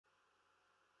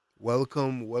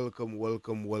Welcome,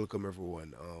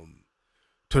 everyone.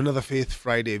 To another Faith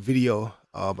Friday video.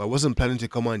 I wasn't planning to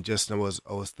come on just. I was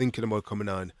thinking about coming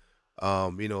on.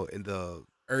 In the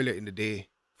earlier in the day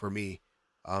for me.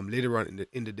 Later on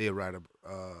in the day rather,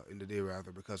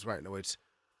 because right now it's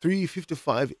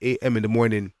 3:55 a.m. in the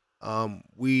morning.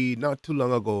 We not too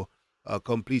long ago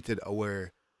completed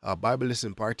our Bible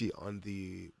lesson party on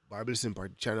the Bible lesson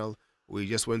party channel. We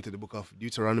just went to the book of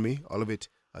Deuteronomy, all of it.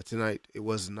 Tonight it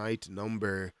was night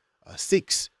number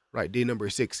 6, right? Day number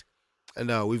 6,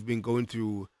 and we've been going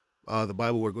through the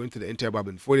Bible. We're going through the entire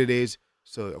Bible in 40 days.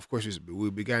 So of course we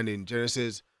began in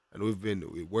Genesis, and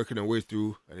we're working our way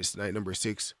through, and it's night number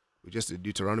 6. We just did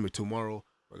Deuteronomy. Tomorrow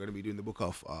we're going to be doing the book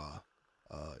of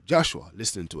Joshua,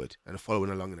 listening to it and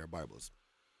following along in our Bibles.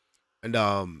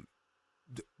 And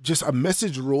just a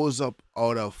message rose up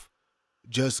out of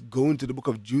just going to the book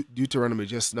of Deuteronomy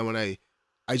just now, and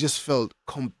I just felt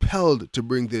compelled to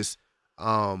bring this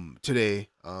today.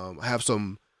 I have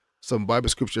some Bible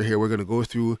scripture here we're going to go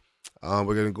through. We're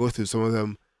going to go through some of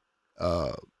them,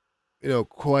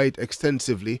 quite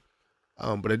extensively.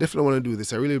 But I definitely want to do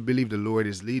this. I really believe the Lord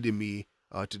is leading me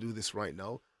to do this right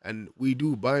now. And we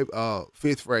do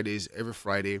Faith Fridays every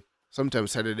Friday,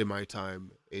 sometimes Saturday my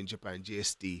time in Japan,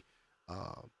 GST.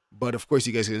 But of course,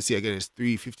 you guys can see again, it's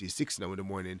 3:56 now in the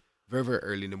morning, very, very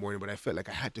early in the morning. But I felt like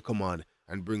I had to come on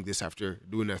and bring this after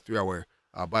doing a 3-hour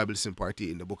Bible lesson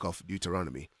party in the book of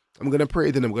Deuteronomy. I'm going to pray,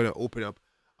 then I'm going to open up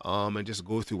and just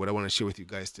go through what I want to share with you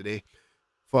guys today.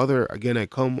 Father, again, I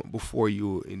come before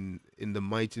you in the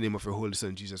mighty name of your Holy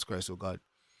Son, Jesus Christ, oh God.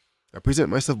 I present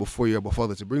myself before you, Abba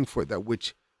Father, to bring forth that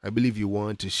which I believe you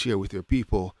want to share with your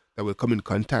people that will come in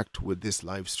contact with this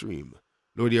live stream.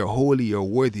 Lord, you're holy, you're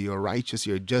worthy, you're righteous,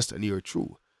 you're just, and you're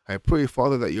true. I pray,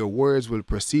 Father, that your words will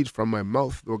proceed from my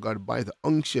mouth, Lord God, by the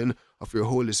unction of your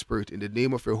Holy Spirit, in the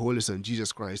name of your Holy Son,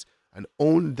 Jesus Christ, and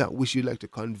only that which you like to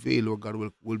convey, Lord God,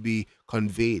 will be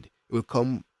conveyed. It will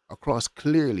come across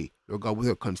clearly, Lord God,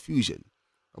 without confusion,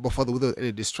 Abba Father, without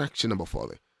any distraction, Abba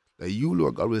Father, that you,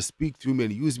 Lord God, will speak through me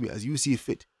and use me as you see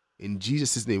fit, in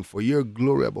Jesus' name, for your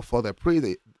glory, Abba Father. I pray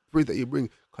that you bring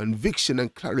conviction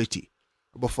and clarity,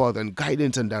 Abba Father, and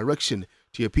guidance and direction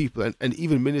to your people, and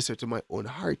even minister to my own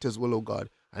heart as well, oh God,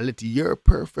 and let your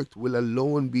perfect will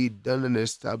alone be done and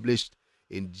established.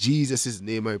 In Jesus'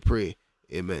 name I pray.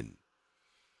 Amen.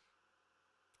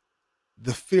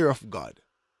 The fear of God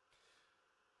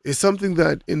is something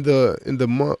that in our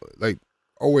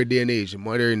day and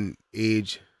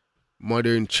age,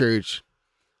 modern church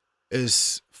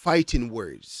is fighting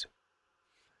words.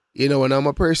 And I'm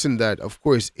a person that, of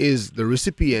course, is the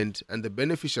recipient and the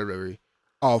beneficiary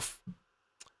of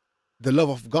the love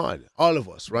of God. All of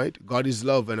us, right? God is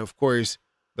love. And of course,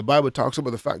 the Bible talks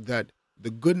about the fact that the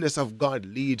goodness of God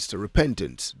leads to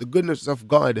repentance. The goodness of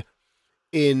God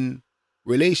in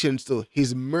relations to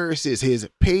his mercies, his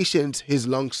patience, his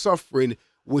long suffering,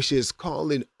 which is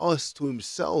calling us to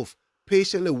himself,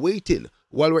 patiently waiting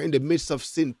while we're in the midst of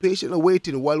sin, patiently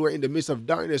waiting while we're in the midst of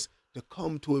darkness to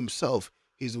come to himself.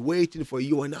 He's waiting for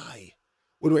you and I,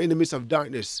 when we're in the midst of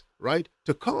darkness, right,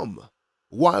 to come.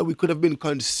 While we could have been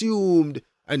consumed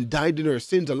and died in our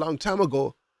sins a long time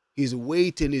ago, he's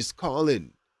waiting, he's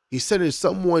calling. He's sending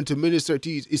someone to minister to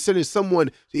you. He's sending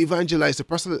someone to evangelize, to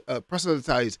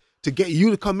proselytize, to get you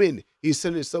to come in. He's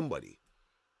sending somebody.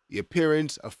 Your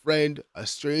parents, a friend, a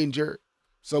stranger,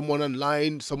 someone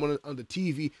online, someone on the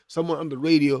TV, someone on the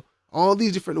radio. All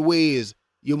these different ways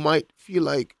you might feel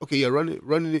like, okay, you're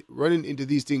running into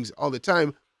these things all the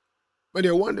time, but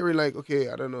you're wondering, like, okay,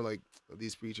 I don't know, like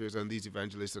these preachers and these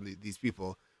evangelists and these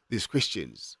people, these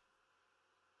Christians,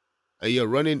 and you're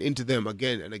running into them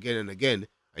again and again and again,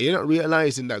 and you're not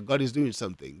realizing that God is doing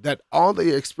something, that all that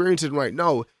you're experiencing right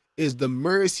now is the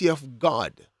mercy of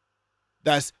God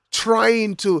that's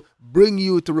trying to bring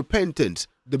you to repentance,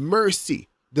 the mercy,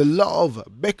 the love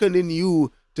beckoning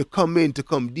you to come in, to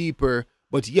come deeper,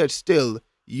 but yet still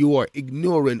you are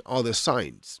ignoring all the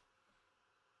signs,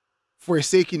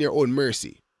 forsaking your own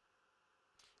mercy.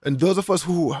 And those of us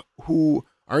who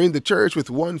are in the church with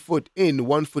one foot in,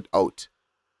 one foot out,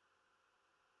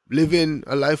 living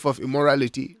a life of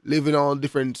immorality, living all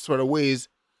different sort of ways,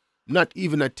 not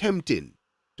even attempting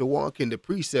to walk in the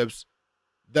precepts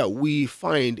that we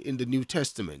find in the New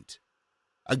Testament.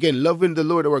 Again, loving the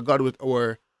Lord our God with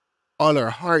all our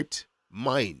heart,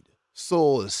 mind,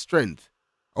 soul, strength,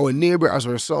 our neighbor as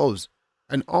ourselves,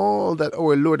 and all that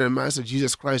our Lord and Master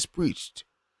Jesus Christ preached.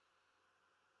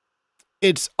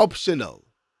 It's optional.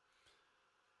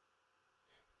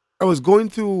 I was going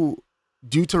through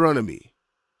Deuteronomy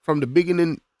from the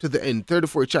beginning to the end,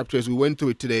 34 chapters. We went through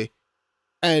it today,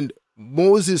 and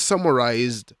Moses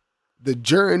summarized the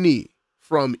journey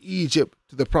from Egypt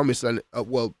to the promised land,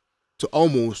 to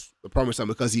almost the promised land,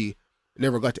 because he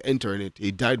never got to enter in it.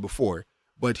 He died before.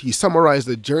 But he summarized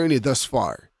the journey thus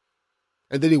far.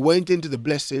 And then he went into the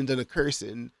blessings and the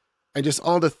cursing and just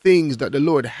all the things that the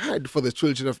Lord had for the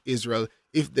children of Israel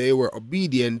if they were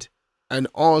obedient, and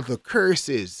all the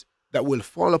curses that will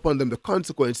fall upon them, the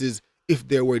consequences if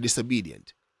they were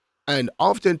disobedient. And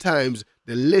oftentimes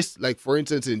the list, like for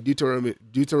instance in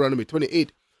Deuteronomy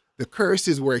 28, the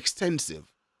curses were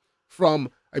extensive. From,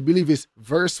 I believe it's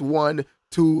verse 1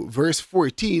 to verse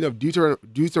 14 of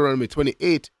Deuteronomy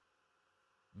 28,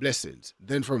 blessings.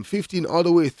 Then from 15 all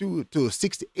the way through to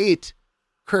 68,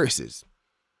 curses.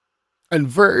 And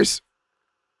verse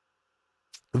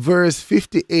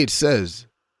 58 says,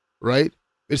 right?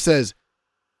 It says,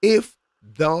 if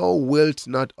thou wilt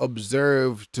not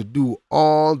observe to do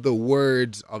all the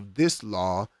words of this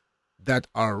law that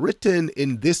are written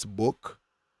in this book,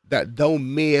 that thou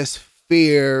mayest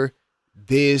fear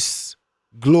this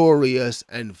glorious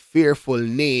and fearful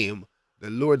name, the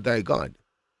Lord thy God.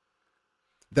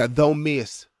 That thou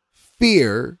mayest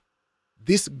fear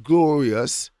this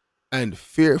glorious and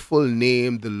fearful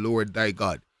name, the Lord thy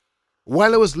God.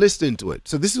 While I was listening to it,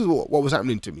 so this is what was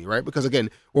happening to me, right? Because again,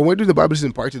 when we're doing the Bible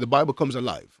listening party, the Bible comes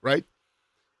alive, right?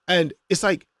 And it's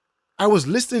like I was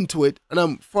listening to it and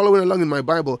I'm following along in my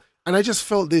Bible, and I just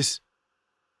felt this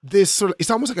sort of, it's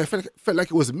almost like I felt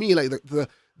like it was me, like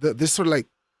this sort of like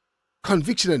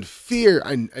conviction and fear,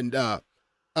 and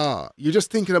you're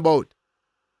just thinking about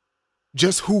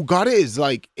just who God is,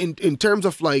 like in terms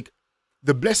of like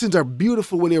the blessings are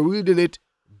beautiful when you're reading it,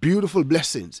 beautiful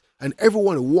blessings, and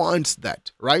everyone wants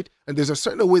that, right? And there's a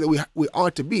certain way that we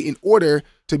ought to be in order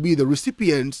to be the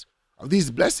recipients of these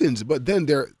blessings. But then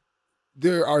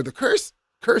there are the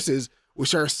curses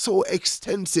which are so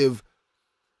extensive,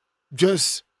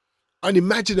 just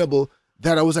unimaginable,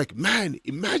 that I was like, man,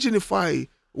 imagine if I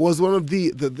was one of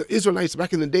the Israelites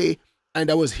back in the day and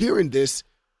I was hearing the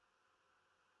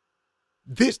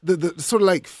sort of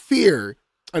like fear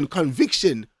and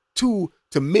conviction to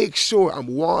make sure I'm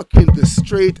walking the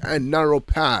straight and narrow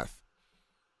path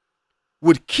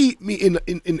would keep me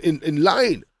in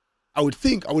line. I would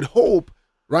think, I would hope,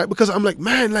 right? Because I'm like,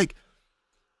 man, like,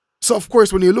 so of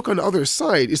course, when you look on the other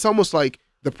side, it's almost like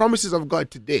the promises of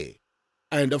God today,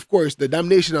 and of course, the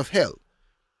damnation of hell.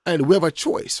 And we have a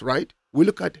choice, right? We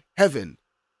look at heaven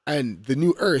and the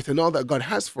new earth and all that God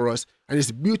has for us, and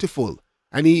it's beautiful.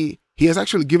 And he has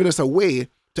actually given us a way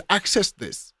to access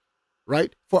this,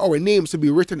 right? For our names to be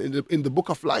written in the book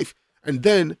of life. And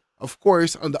then, of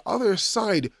course, on the other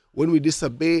side, when we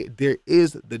disobey, there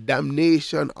is the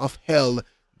damnation of hell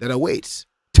that awaits.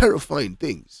 Terrifying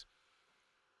things.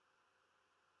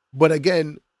 But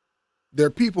again, there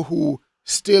are people who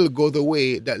still go the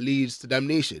way that leads to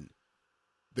damnation.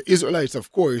 The Israelites,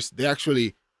 of course, they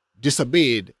actually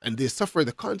disobeyed and they suffered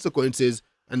the consequences,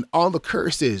 and all the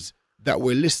curses that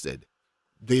were listed,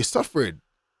 they suffered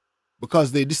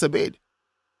because they disobeyed.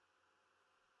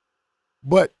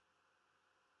 But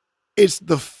it's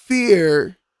the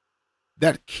fear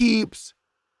that keeps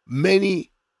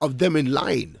many of them in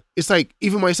line. It's like,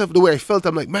 even myself, the way I felt,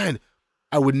 I'm like, man,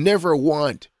 I would never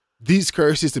want these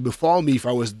curses to befall me if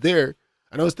I was there.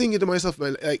 And I was thinking to myself,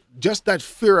 man, like, just that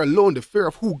fear alone, the fear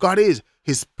of who God is,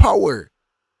 his power,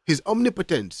 his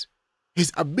omnipotence,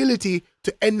 his ability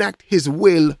to enact his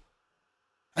will,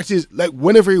 actually, like,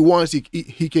 whenever he wants,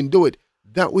 he can do it.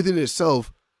 That within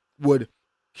itself would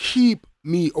keep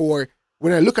me, or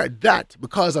when I look at that,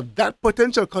 because of that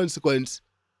potential consequence,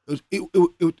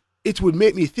 it would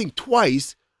make me think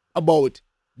twice about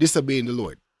disobeying the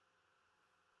Lord.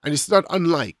 And it's not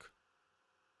unlike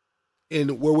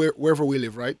in wherever we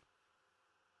live, right?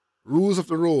 Rules of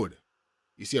the road.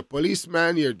 You see a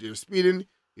policeman, you're speeding,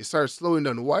 you start slowing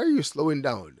down. Why are you slowing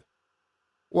down?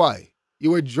 Why?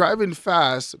 You were driving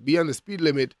fast beyond the speed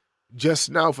limit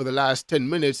just now for the last 10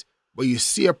 minutes, but you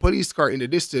see a police car in the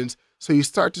distance, so you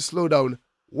start to slow down.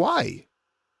 Why?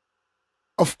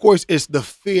 Of course, it's the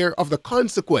fear of the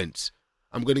consequence.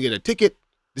 I'm going to get a ticket.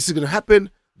 This is going to happen.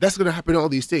 That's going to happen, all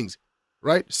these things,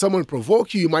 right? Someone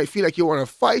provoke you. You might feel like you want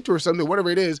to fight or something, whatever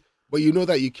it is, but you know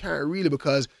that you can't really,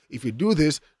 because if you do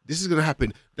this, this is going to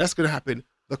happen. That's going to happen.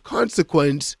 The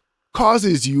consequence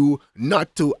causes you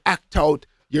not to act out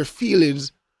your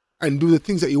feelings and do the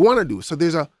things that you want to do. So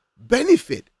there's a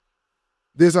benefit.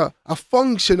 There's a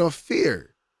function of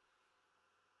fear.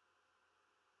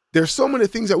 There's so many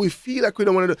things that we feel like we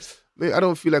don't want to do. Man, I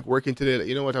don't feel like working today.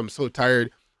 You know what? I'm so tired.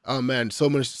 Oh man, so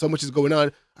much is going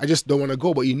on. I just don't want to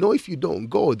go. But you know, if you don't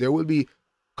go, there will be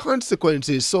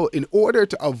consequences. So in order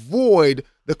to avoid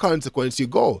the consequence, you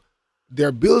go. there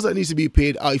are bills that needs to be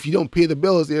paid. If you don't pay the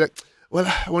bills, they're like, well,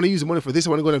 I want to use the money for this. I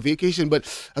want to go on a vacation, but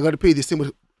I got to pay this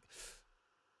thing.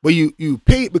 But you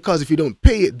pay it, because if you don't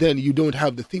pay it, then you don't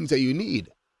have the things that you need.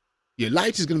 Your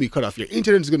light is going to be cut off. Your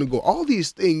internet is going to go. All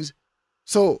these things.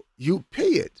 So you pay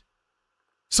it.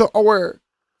 So our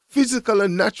physical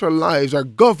and natural lives are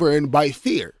governed by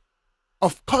fear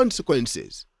of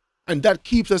consequences. And that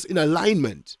keeps us in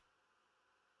alignment.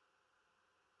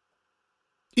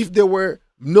 If there were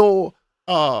no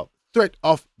threat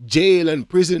of jail and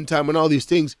prison time and all these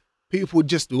things, people would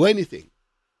just do anything.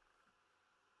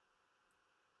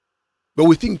 But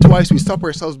we think twice, we stop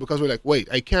ourselves because we're like, wait,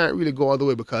 I can't really go all the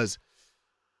way, because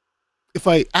if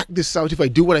I act this out, if I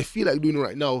do what I feel like doing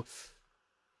right now,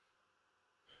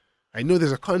 I know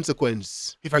there's a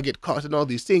consequence if I get caught in all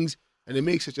these things. And it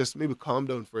makes it just maybe calm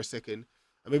down for a second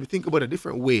and maybe think about a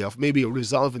different way of maybe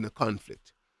resolving the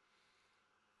conflict.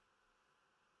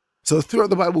 So throughout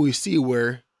the Bible, we see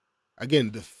where,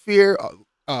 again, the fear of,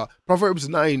 Proverbs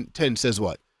 9:10 says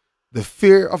what? The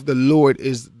fear of the Lord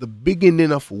is the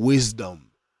beginning of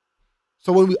wisdom.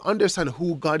 So when we understand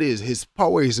who God is, his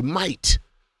power, his might,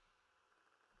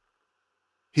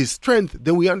 his strength,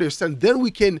 then we understand, then we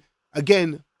can,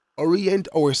 again, orient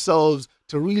ourselves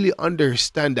to really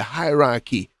understand the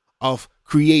hierarchy of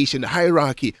creation, the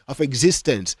hierarchy of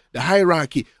existence, the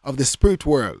hierarchy of the spirit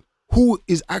world, who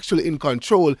is actually in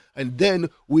control, and then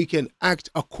we can act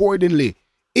accordingly.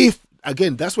 If,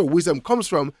 again, that's where wisdom comes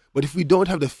from, but if we don't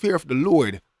have the fear of the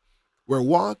Lord, we're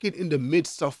walking in the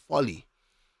midst of folly.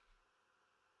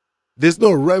 There's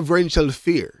no reverential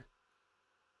fear.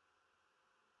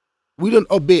 We don't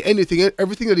obey anything.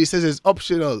 Everything that he says is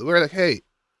optional. We're like, hey,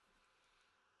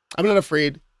 I'm not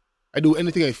afraid. I do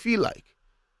anything I feel like.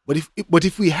 But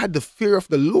if we had the fear of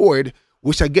the Lord,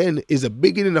 which again is a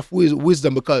beginning of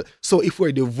wisdom, because so if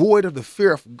we're devoid of the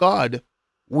fear of God,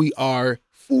 we are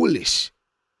foolish.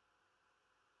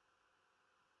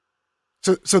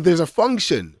 So there's a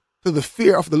function to the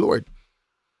fear of the Lord.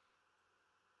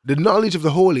 The knowledge of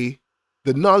the holy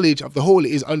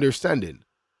is understanding.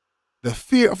 The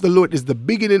fear of the Lord is the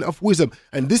beginning of wisdom.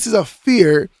 And this is a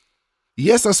fear,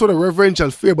 yes, a sort of reverential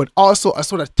fear, but also a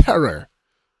sort of terror.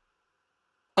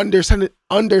 Understanding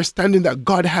that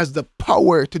God has the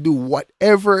power to do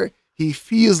whatever he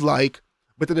feels like,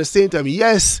 but at the same time,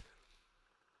 yes,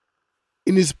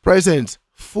 in his presence,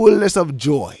 fullness of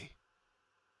joy.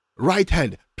 Right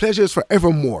hand, pleasures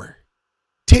forevermore.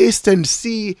 Taste and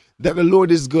see that the Lord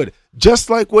is good. Just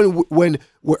like when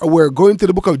we're going to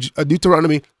the book of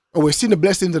Deuteronomy, and we're seeing the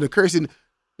blessings and the cursing,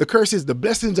 the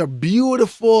blessings are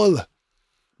beautiful,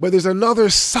 but there's another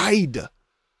side.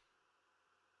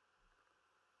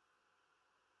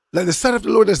 Like the side of the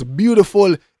Lord that's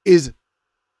beautiful is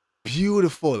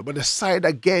beautiful, but the side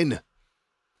again,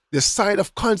 the side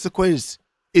of consequence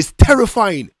is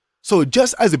terrifying. So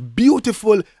just as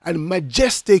beautiful and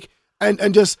majestic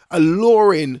and just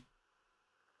alluring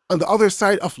on the other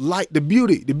side of light, the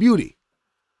beauty,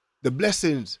 the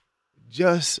blessings,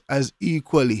 just as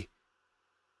equally.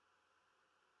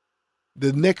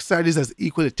 The next side is as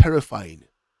equally terrifying.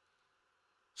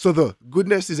 So the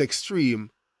goodness is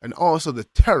extreme, and also the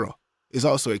terror is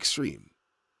also extreme.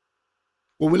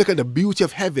 When we look at the beauty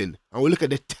of heaven and we look at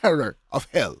the terror of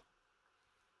hell.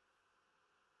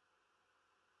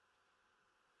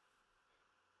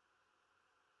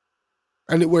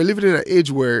 And we're living in an age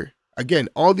where, again,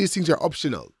 all these things are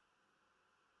optional.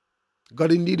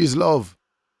 God indeed is love.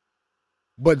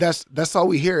 But that's all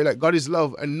we hear, like God is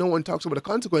love, and no one talks about the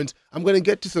consequence. I'm going to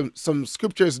get to some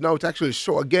scriptures now to actually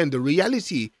show again the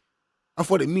reality of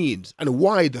what it means and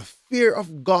why the fear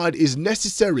of God is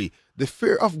necessary. The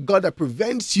fear of God that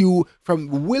prevents you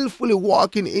from willfully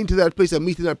walking into that place and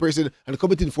meeting that person and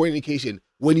committing fornication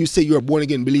when you say you're a born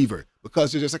again believer,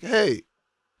 because you're just like, hey,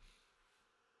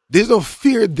 there's no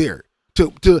fear there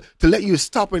to let you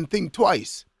stop and think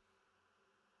twice.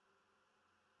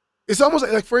 It's almost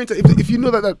like, for instance, if you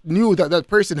know that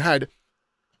person had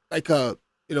like a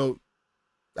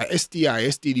STI,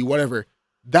 STD, whatever,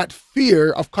 that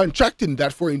fear of contracting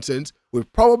that, for instance,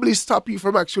 would probably stop you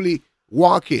from actually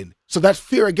walking. So that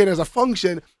fear again as a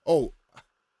function, oh,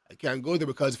 I can't go there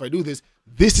because if I do this,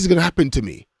 this is going to happen to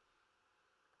me.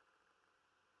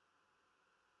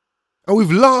 And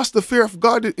we've lost the fear of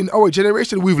God in our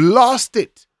generation. We've lost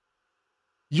it.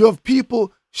 You have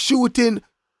people shooting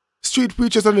street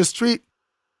preachers on the street.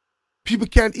 People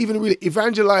can't even really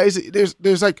evangelize.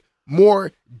 There's like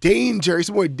more danger. It's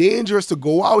more dangerous to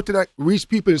go out and reach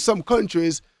people in some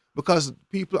countries because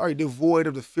people are devoid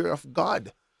of the fear of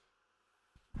God.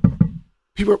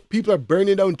 People are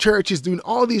burning down churches, doing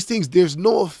all these things. There's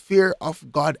no fear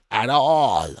of God at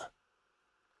all.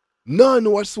 None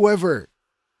whatsoever.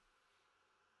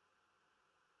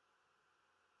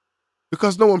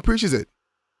 Because no one preaches it.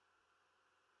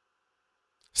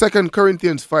 2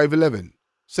 Corinthians 5:11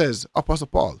 says, Apostle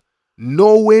Paul,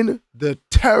 knowing the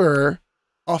terror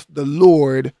of the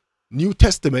Lord, New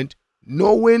Testament,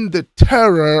 knowing the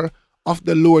terror of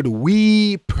the Lord,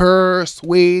 we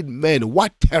persuade men.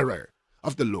 What terror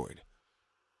of the Lord?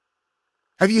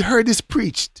 Have you heard this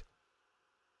preached?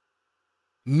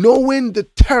 Knowing the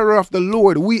terror of the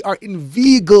Lord, we are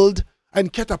inveigled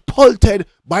and catapulted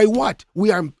by what?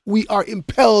 We are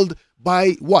impelled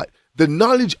by what? The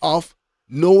knowledge of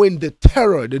knowing the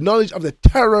terror, the knowledge of the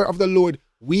terror of the Lord,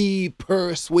 we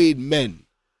persuade men.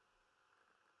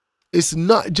 It's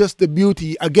not just the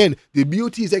beauty. Again, the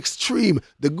beauty is extreme.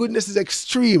 The goodness is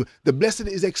extreme. The blessing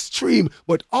is extreme.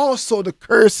 But also the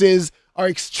curses are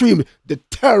extreme. The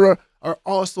terror are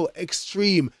also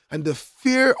extreme. And the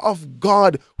fear of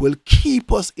God will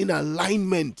keep us in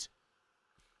alignment.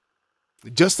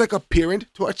 Just like a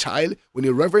parent to a child, when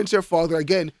you reverence your father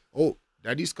again, oh,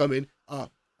 daddy's coming.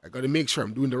 I got to make sure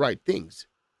I'm doing the right things.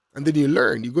 And then you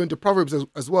learn. You go into Proverbs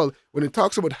as well. When it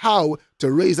talks about how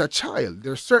to raise a child,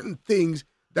 there are certain things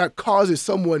that causes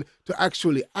someone to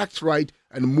actually act right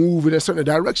and move in a certain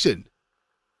direction.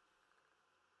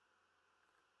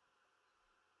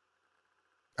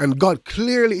 And God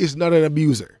clearly is not an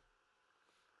abuser.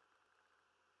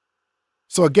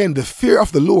 So again, the fear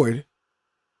of the Lord,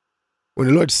 when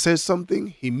the Lord says something,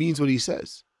 he means what he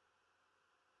says.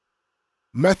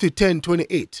 Matthew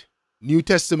 10:28, New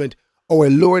Testament, our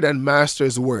Lord and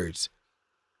Master's words.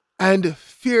 And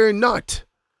fear not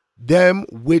them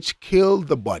which kill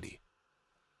the body,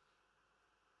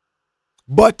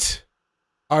 but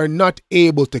are not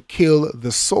able to kill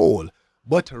the soul,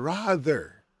 but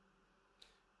rather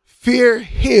fear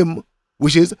him,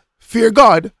 which is fear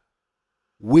God,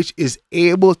 which is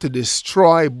able to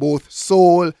destroy both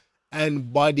soul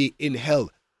and body in hell.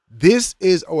 This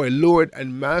is our Lord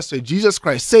and Master Jesus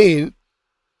Christ saying,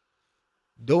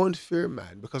 don't fear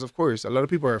man, because of course a lot of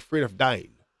people are afraid of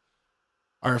dying,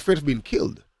 are afraid of being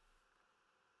killed.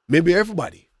 Maybe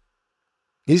everybody.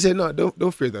 He said, no,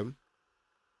 don't fear them.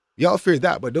 Y'all fear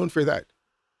that, but don't fear that.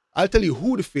 I'll tell you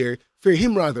who to fear. Fear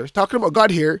him rather. Talking about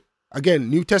God here, again,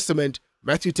 New Testament,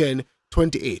 Matthew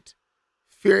 10:28.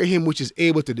 Fear him which is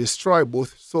able to destroy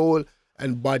both soul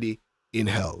and body in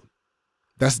hell.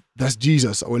 That's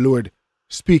Jesus, our Lord,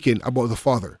 speaking about the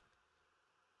Father.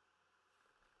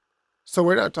 So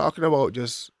we're not talking about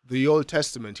just the Old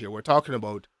Testament here. We're talking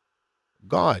about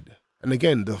God. And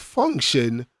again, the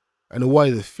function and why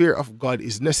the fear of God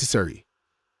is necessary.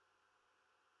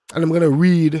 And I'm going to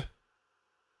read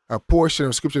a portion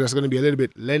of scripture that's going to be a little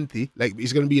bit lengthy. Like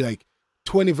it's going to be like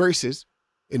 20 verses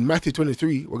in Matthew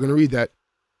 23. We're going to read that.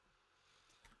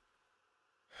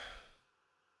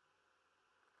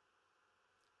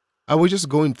 I was just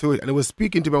going through it and it was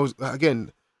speaking to me.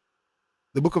 Again,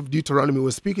 the book of Deuteronomy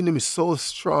was speaking to me so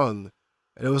strong.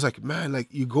 And it was like, man, like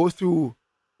you go through.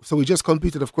 So we just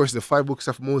completed, of course, the 5 books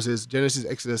of Moses: Genesis,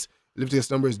 Exodus,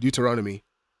 Leviticus, Numbers, Deuteronomy.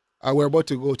 We're about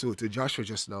to go to Joshua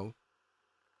just now.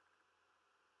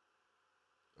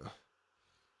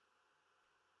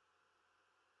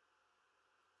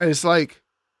 And it's like,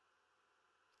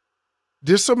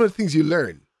 there's so many things you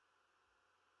learn.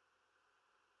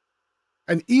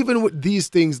 And even with these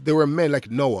things, there were men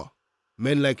like Noah,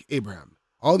 men like Abraham,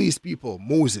 all these people,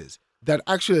 Moses, that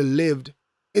actually lived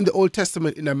in the Old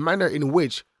Testament in a manner in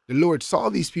which the Lord saw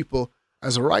these people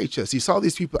as righteous. He saw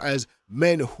these people as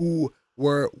men who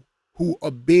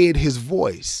obeyed his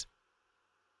voice.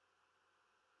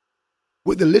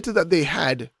 With the little that they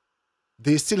had,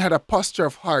 they still had a posture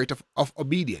of heart of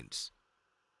obedience.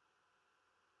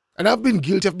 And I've been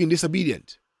guilty of being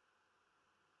disobedient.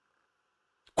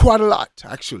 Quite a lot,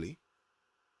 actually.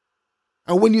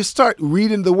 And when you start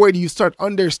reading the word, you start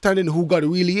understanding who God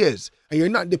really is. And you're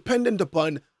not dependent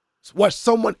upon what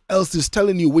someone else is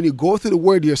telling you. When you go through the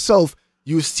word yourself,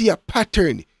 you see a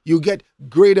pattern. You get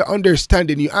greater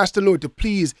understanding. You ask the Lord to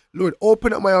please, Lord,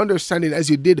 open up my understanding as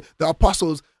you did the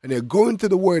apostles. And you're going through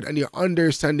the word and you're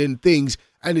understanding things.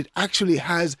 And it actually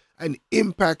has an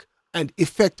impact and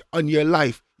effect on your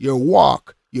life, your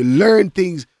walk. You learn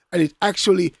things and it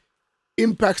actually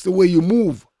impacts the way you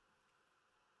move.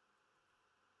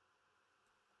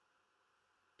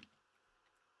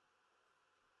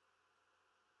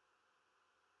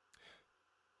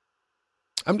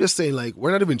 I'm just saying, like,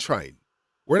 we're not even trying.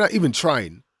 We're not even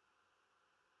trying.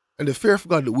 And the fear of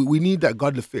God, we need that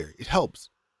godly fear. It helps.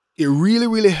 It really,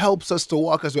 really helps us to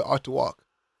walk as we ought to walk.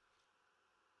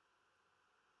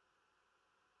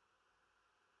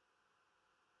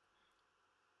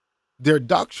 There are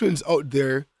doctrines out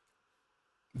there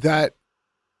that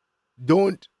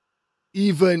don't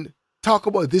even talk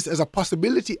about this as a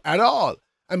possibility at all.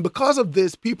 And because of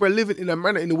this, people are living in a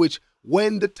manner in which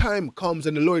when the time comes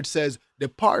and the Lord says,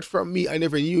 depart from me, I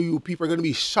never knew you, people are going to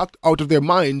be shocked out of their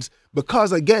minds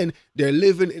because, again, they're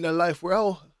living in a life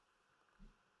where,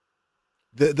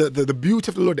 the beauty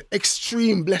of the Lord, the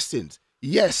extreme blessings.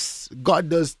 Yes, God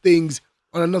does things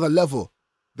on another level,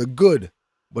 the good,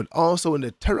 but also when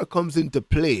the terror comes into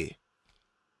play,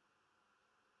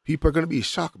 people are going to be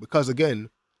shocked because, again,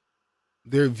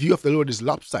 their view of the Lord is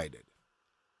lopsided.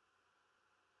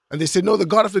 And they say, no, the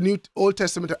God of the Old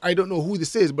Testament, I don't know who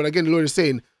this is, but again, the Lord is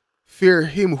saying, fear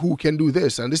him who can do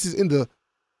this. And this is in the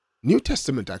New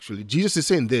Testament, actually. Jesus is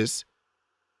saying this.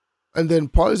 And then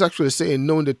Paul is actually saying,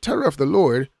 knowing the terror of the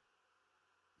Lord,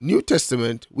 New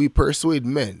Testament, we persuade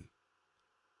men.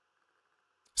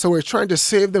 So we're trying to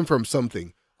save them from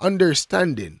something,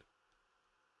 understanding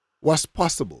what's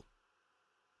possible.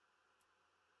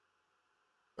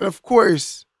 And of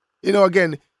course,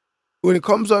 again, when it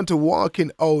comes on to walking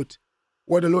out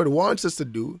what the Lord wants us to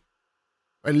do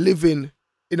and living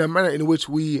in a manner in which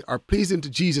we are pleasing to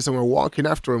Jesus and we're walking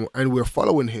after him and we're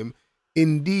following him,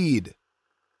 indeed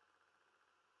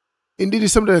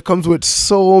it's something that comes with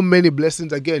so many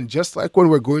blessings. Again, just like when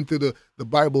we're going through the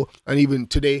Bible and even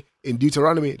today in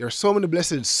Deuteronomy, there are so many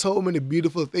blessings, so many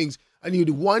beautiful things. And you'd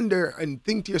wonder and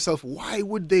think to yourself, why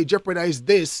would they jeopardize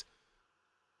this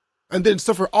and then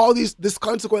suffer all this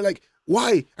consequence? Like,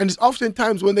 why? And it's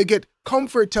oftentimes when they get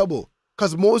comfortable,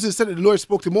 because Moses said that the Lord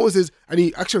spoke to Moses and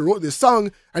he actually wrote this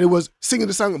song and he was singing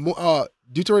the song,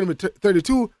 Deuteronomy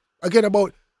 32, again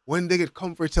about when they get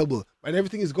comfortable and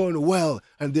everything is going well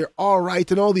and they're all right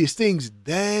and all these things,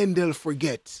 then they'll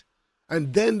forget.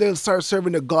 And then they'll start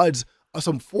serving the gods,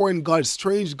 some foreign gods,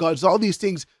 strange gods, all these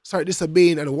things, start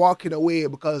disobeying and walking away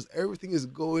because everything is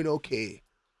going okay.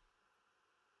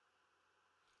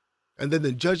 And then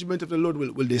the judgment of the Lord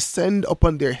will descend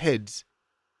upon their heads.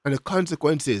 And the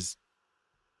consequences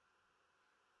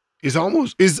is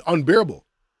unbearable.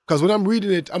 Because when I'm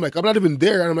reading it, I'm like, I'm not even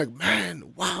there. And I'm like,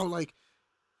 man, wow. I'm like,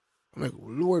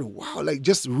 Lord, wow. Like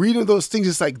just reading those things,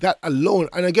 it's like that alone.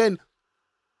 And again,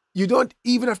 you don't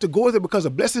even have to go there because the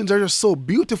blessings are just so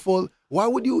beautiful. Why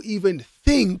would you even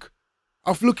think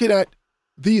of looking at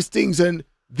these things and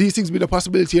these things being a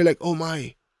possibility? You're like, oh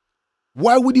my.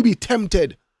 Why would you be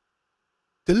tempted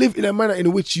to live in a manner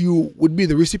in which you would be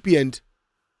the recipient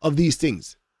of these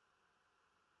things?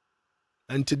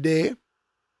 And today,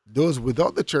 those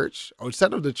without the church,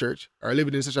 outside of the church, are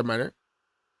living in such a manner.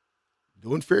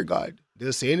 Don't fear God.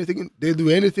 They'll say anything. They'll do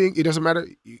anything. It doesn't matter.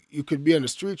 You could be on the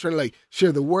street trying to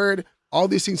share the word. All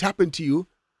these things happen to you.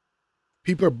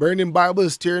 People are burning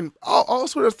Bibles, tearing, all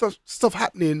sort of stuff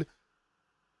happening.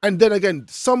 And then again,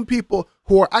 some people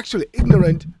who are actually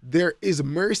ignorant, there is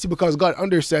mercy because God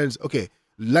understands, okay,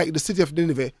 like the city of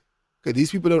Nineveh, okay,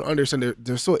 these people don't understand.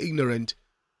 They're so ignorant.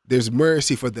 There's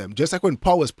mercy for them. Just like when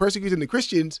Paul was persecuting the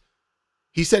Christians,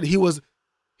 he said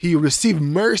he received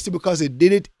mercy because he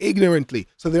did it ignorantly.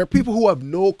 So there are people who have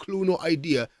no clue, no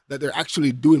idea that they're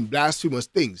actually doing blasphemous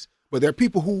things. But there are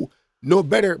people who know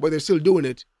better, but they're still doing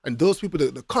it. And those people,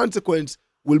 the consequence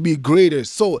will be greater.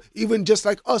 So even just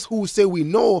like us who say we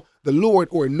know the Lord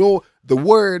or know the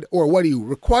word or what he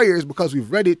requires because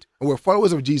we've read it and we're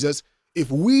followers of Jesus, if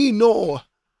we know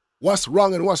what's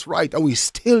wrong and what's right and we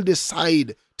still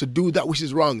decide to do that which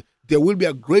is wrong, there will be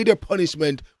a greater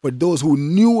punishment for those who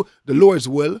knew the Lord's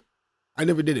will and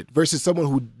never did it versus someone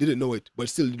who didn't know it but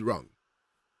still did wrong.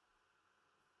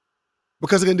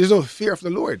 Because again, there's no fear of the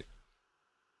Lord.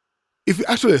 If you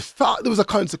actually thought there was a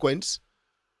consequence,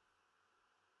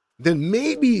 then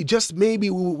maybe, just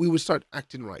maybe, we would start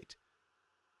acting right.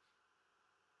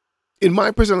 In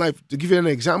my personal life, to give you an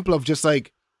example of just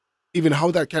like even how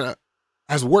that kind of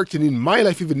has worked in my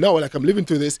life even now, like I'm living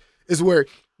through this, is where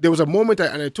there was a moment,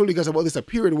 and I told you guys about this, a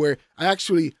period where I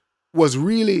actually was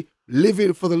really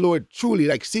living for the Lord, truly,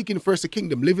 like seeking first the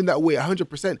kingdom, living that way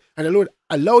 100%. And the Lord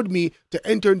allowed me to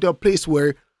enter into a place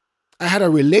where I had a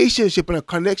relationship and a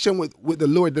connection with the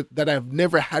Lord that I've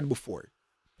never had before.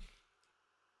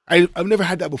 I've never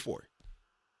had that before.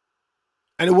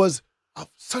 And it was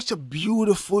such a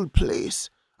beautiful place.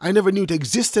 I never knew it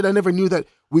existed. I never knew that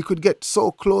we could get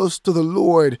so close to the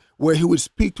Lord where he would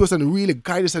speak to us and really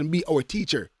guide us and be our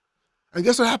teacher. And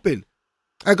guess what happened?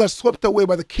 I got swept away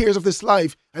by the cares of this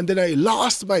life and then I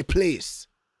lost my place.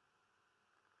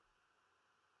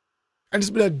 And it's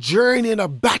been a journey and a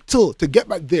battle to get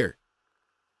back there.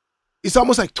 It's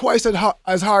almost like twice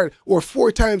as hard or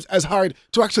 4 times as hard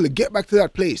to actually get back to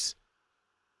that place.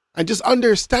 And just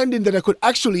understanding that I could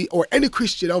actually, or any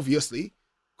Christian obviously,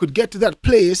 could get to that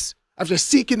place after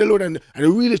seeking the Lord and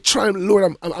really trying,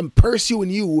 Lord, I'm pursuing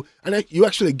you, and you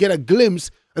actually get a glimpse,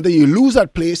 and then you lose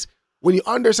that place when you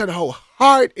understand how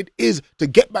hard it is to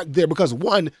get back there. Because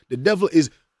one, the devil is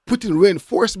putting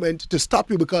reinforcement to stop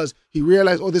you because he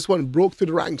realized, oh, this one broke through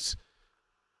the ranks.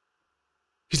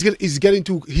 He's getting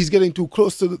too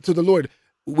close to the Lord.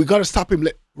 We got to stop him.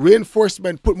 Let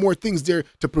reinforcement put more things there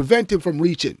to prevent him from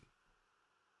reaching.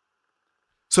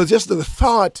 So just the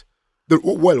thought, the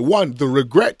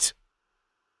regret,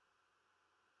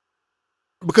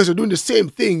 because you're doing the same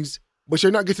things, but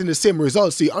you're not getting the same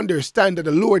results. So you understand that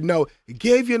the Lord now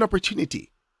gave you an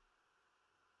opportunity.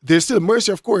 There's still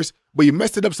mercy, of course, but you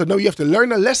messed it up. So now you have to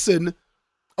learn a lesson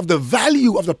of the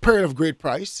value of the pearl of great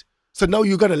price. So now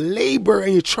you got to labor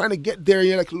and you're trying to get there. And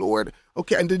you're like, Lord,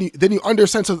 okay. And then you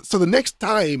understand. So the next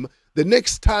time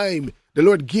the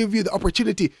Lord give you the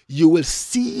opportunity, you will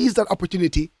seize that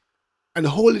opportunity and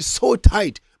hold it so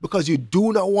tight because you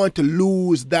do not want to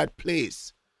lose that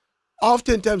place.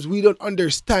 Oftentimes we don't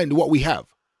understand what we have.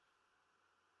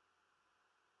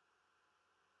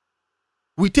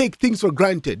 We take things for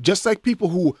granted, just like people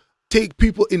who take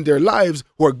people in their lives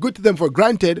who are good to them for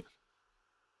granted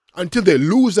until they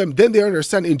lose them. Then they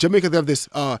understand. In Jamaica, they have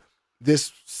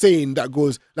this saying that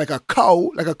goes, like a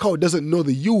cow doesn't know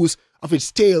the use of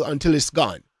its tail until it's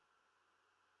gone,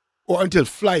 or until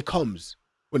fly comes.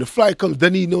 When the fly comes,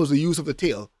 then he knows the use of the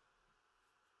tail.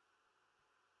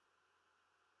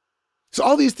 So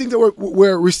all these things that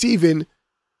we're receiving,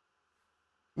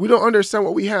 we don't understand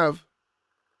what we have.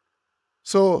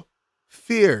 So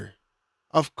fear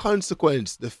of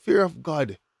consequence, the fear of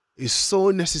God is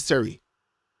so necessary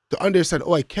to understand,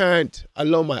 oh, I can't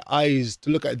allow my eyes to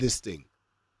look at this thing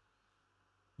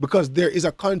because there is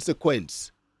a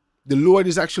consequence. The Lord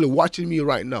is actually watching me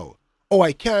right now. Oh,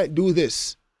 I can't do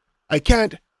this. I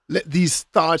can't let these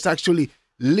thoughts actually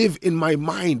live in my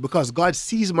mind because God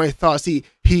sees my thoughts. He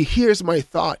hears my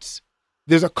thoughts.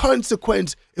 There's a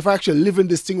consequence if I actually live in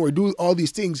this thing or do all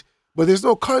these things, but there's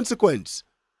no consequence.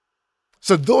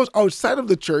 So those outside of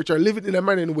the church are living in a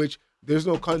manner in which there's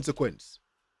no consequence.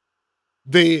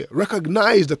 They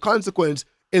recognize the consequence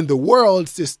in the world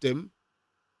system,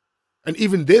 and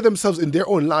even they themselves in their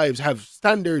own lives have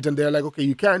standards, and they're like, okay,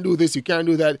 you can't do this, you can't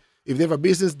do that. If they have a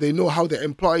business, they know how their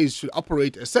employees should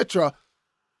operate, etc.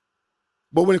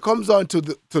 But when it comes on to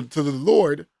the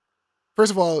Lord,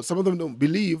 first of all, some of them don't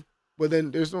believe, but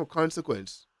then there's no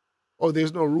consequence. Or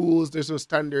there's no rules, there's no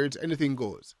standards, anything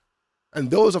goes. And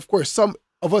those, of course, some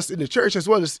of us in the church as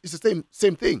well, it's the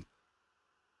same thing.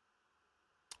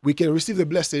 We can receive the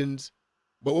blessings,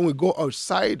 but when we go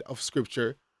outside of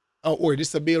Scripture, or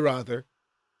disobey rather,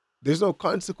 there's no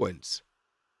consequence.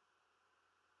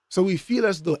 So we feel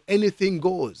as though anything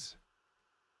goes.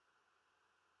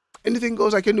 Anything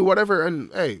goes, I can do whatever,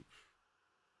 and hey,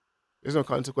 there's no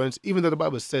consequence, even though the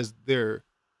Bible says there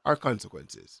are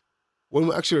consequences. When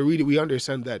we actually read it, we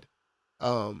understand that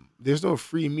there's no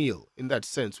free meal in that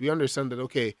sense. We understand that,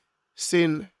 okay,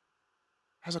 sin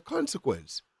has a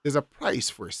consequence. There's a price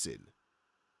for sin.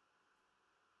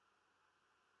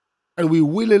 And we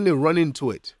willingly run into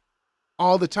it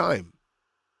all the time.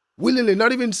 Willingly,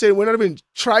 not even saying, we're not even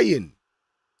trying.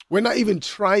 We're not even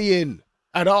trying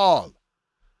at all.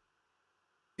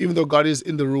 Even though God is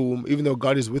in the room, even though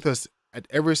God is with us at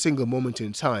every single moment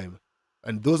in time,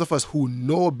 and those of us who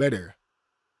know better,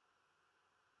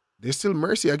 there's still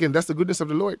mercy. Again, that's the goodness of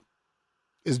the Lord.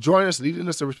 It's drawing us, leading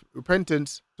us to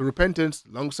repentance,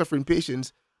 long-suffering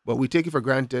patience, but we take it for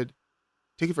granted,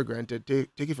 take it for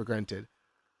granted.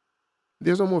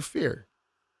 There's no more fear.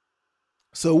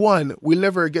 So one, we'll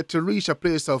never get to reach a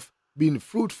place of being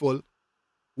fruitful.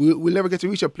 We'll never get to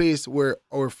reach a place where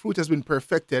our fruit has been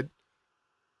perfected.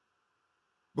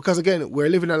 Because again, we're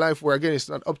living a life where, again, it's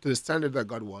not up to the standard that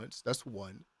God wants. That's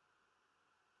one.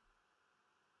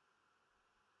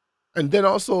 And then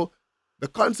also the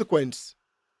consequence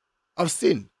of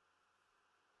sin.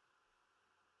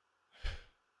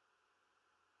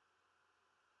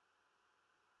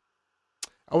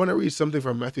 I want to read something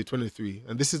from Matthew 23,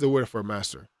 and this is the word for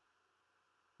master.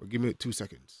 Well, give me 2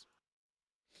 seconds.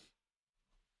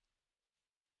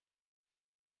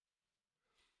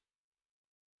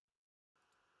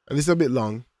 And this is a bit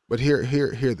long, but hear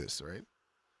this, right?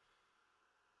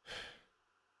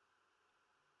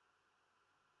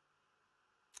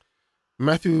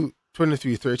 Matthew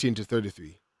 23, 13 to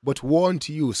 33. But woe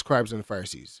unto you, scribes and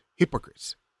Pharisees,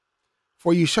 hypocrites!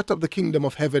 For you shut up the kingdom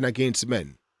of heaven against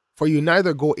men. For you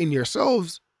neither go in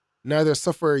yourselves, neither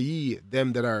suffer ye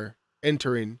them that are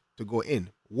entering to go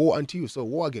in. Woe unto you. So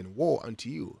woe again, woe unto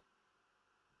you.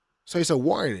 So it's a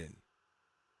warning.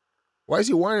 Why is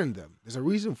he warning them? There's a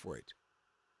reason for it.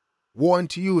 Woe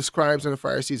unto you, scribes and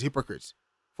Pharisees, hypocrites,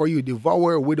 for you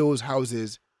devour widows'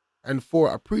 houses, and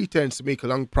for a pretense make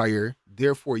long prayer,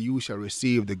 therefore you shall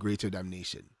receive the greater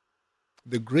damnation.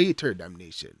 The greater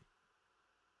damnation.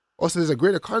 Also, there's a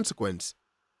greater consequence.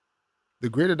 The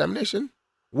greater damnation.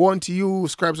 Woe unto you,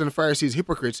 scribes and Pharisees,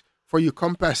 hypocrites, for you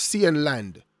compass sea and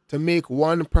land to make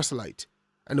one proselyte,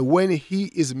 and when he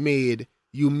is made,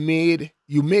 you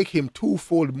make him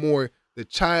twofold more the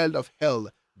child of hell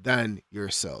than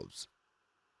yourselves.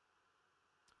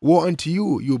 Woe unto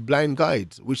you, you blind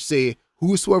guides, which say,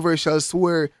 whosoever shall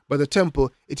swear by the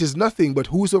temple, it is nothing, but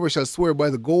whosoever shall swear by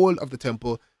the gold of the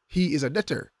temple, he is a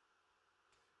debtor.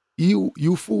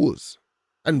 You fools,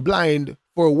 and blind,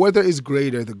 for whether is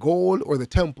greater, the gold or the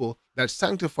temple that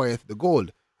sanctifieth the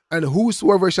gold? And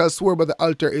whosoever shall swear by the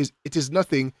altar, it is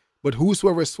nothing, but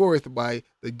whosoever sweareth by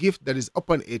the gift that is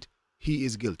upon it, he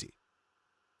is guilty.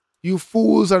 You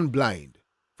fools and blind,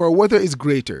 for whether is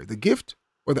greater, the gift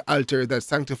or the altar that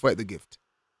sanctifieth the gift?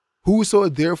 Whoso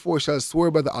therefore shall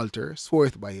swear by the altar,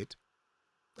 sweareth by it,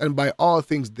 and by all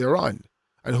things thereon.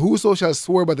 And whoso shall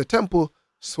swear by the temple,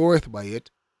 sweareth by it,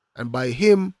 and by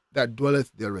him that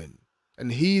dwelleth therein.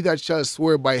 And he that shall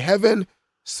swear by heaven,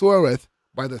 sweareth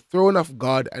by the throne of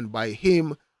God, and by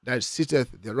him that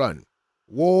sitteth thereon.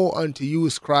 Woe unto you,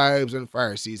 scribes and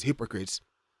Pharisees, hypocrites,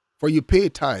 for you pay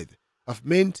tithe of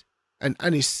mint and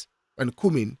anise and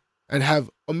cumin, and have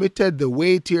omitted the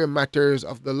weightier matters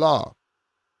of the law,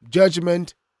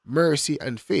 judgment, mercy,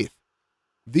 and faith.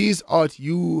 These ought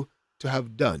you to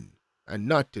have done, and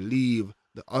not to leave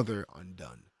the other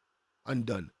undone.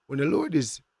 When the Lord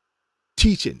is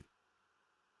teaching,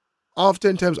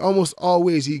 oftentimes, almost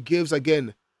always, he gives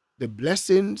again the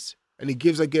blessings, and he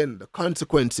gives again the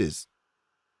consequences.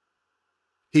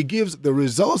 He gives the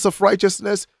results of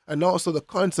righteousness and also the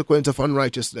consequence of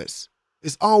unrighteousness.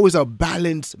 It's always a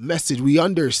balanced message. We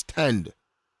understand.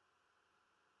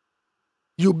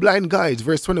 You blind guides,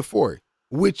 verse 24,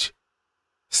 which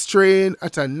strain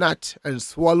at a gnat and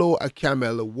swallow a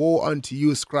camel. Woe unto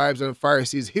you, scribes and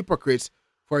Pharisees, hypocrites,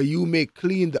 for you make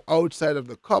clean the outside of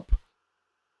the cup,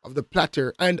 of the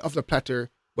platter,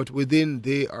 but within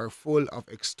they are full of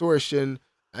extortion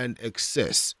and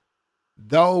excess.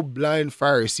 Thou blind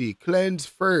Pharisee, cleanse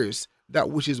first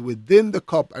that which is within the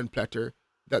cup and platter,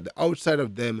 that the outside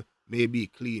of them may be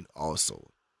clean also.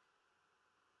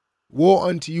 Woe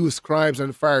unto you, scribes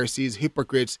and Pharisees,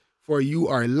 hypocrites, for you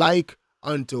are like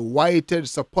unto whited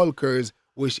sepulchres,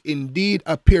 which indeed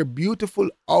appear beautiful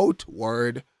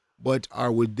outward, but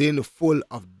are within full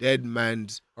of dead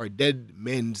men's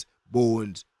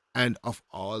bones, and of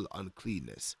all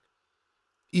uncleanness.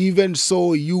 Even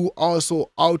so you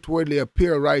also outwardly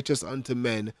appear righteous unto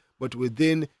men, but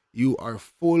within you are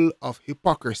full of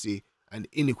hypocrisy and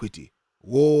iniquity.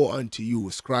 Woe unto you,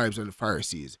 scribes and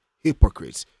Pharisees,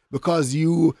 hypocrites, because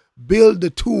you build the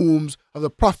tombs of the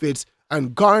prophets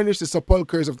and garnish the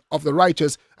sepulchres of the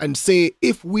righteous, and say,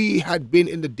 if we had been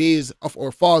in the days of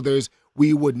our fathers,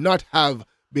 we would not have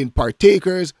been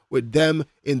partakers with them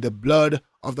in the blood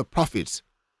of the prophets.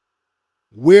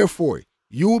 Wherefore,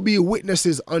 you be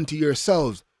witnesses unto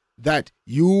yourselves that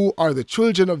you are the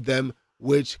children of them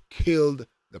which killed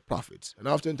the prophets. And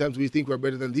oftentimes we think we're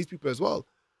better than these people as well.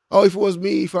 Oh, if it was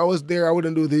me, if I was there, I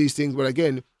wouldn't do these things. But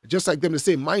again, just like them, the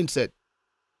same mindset.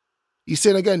 He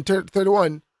said again,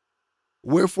 31,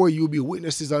 wherefore you be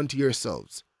witnesses unto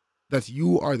yourselves that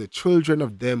you are the children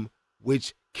of them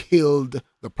which killed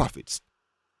the prophets.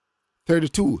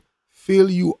 32, fill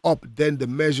you up then the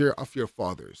measure of your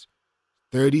fathers.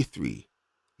 33,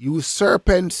 you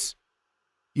serpents,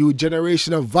 you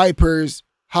generation of vipers,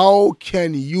 how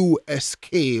can you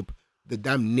escape the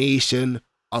damnation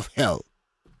of hell?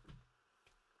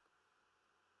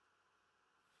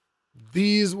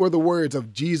 These were the words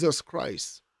of Jesus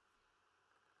Christ,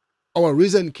 our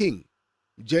risen King,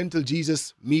 gentle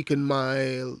Jesus, meek and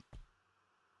mild.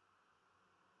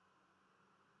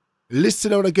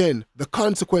 Listen out again, the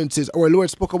consequences. Our Lord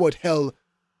spoke about hell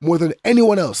more than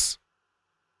anyone else.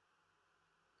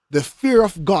 The fear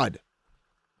of God.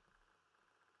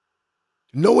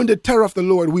 Knowing the terror of the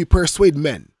Lord, we persuade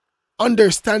men.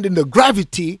 Understanding the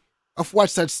gravity of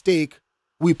what's at stake,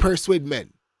 we persuade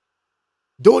men.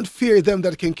 Don't fear them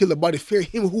that can kill the body. Fear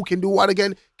him who can do what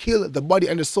again? Kill the body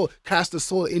and the soul, cast the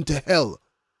soul into hell.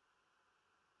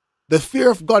 The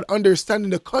fear of God,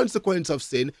 understanding the consequence of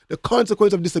sin, the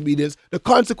consequence of disobedience, the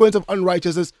consequence of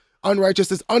unrighteousness,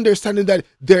 understanding that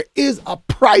there is a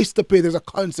price to pay, there's a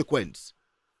consequence.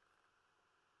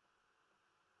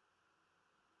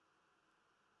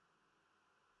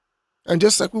 And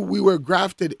just like we were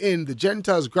grafted in, the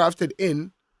Gentiles grafted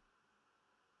in,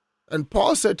 and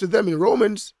Paul said to them in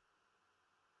Romans,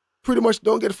 pretty much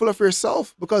don't get full of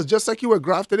yourself, because just like you were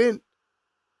grafted in,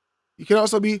 you can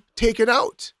also be taken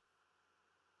out.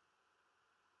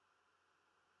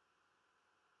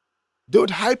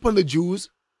 Don't hype on the Jews,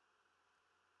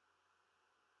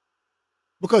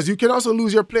 because you can also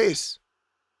lose your place.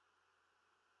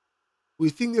 We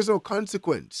think there's no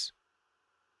consequence.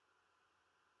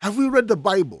 Have we read the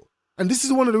Bible? And this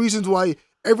is one of the reasons why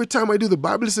every time I do the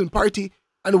Bible listening party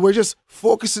and we're just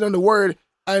focusing on the word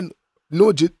and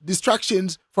no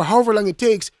distractions for however long it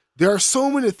takes, there are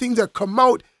so many things that come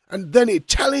out, and then it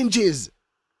challenges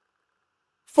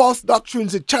false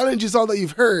doctrines, it challenges all that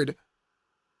you've heard.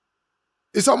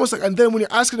 It's almost like, and then when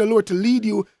you're asking the Lord to lead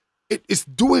you, it's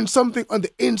doing something on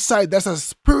the inside that's a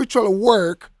spiritual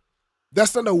work.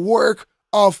 That's not a work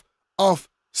of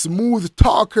smooth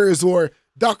talkers or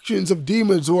doctrines of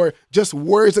demons or just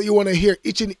words that you want to hear,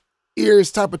 itching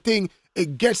ears type of thing.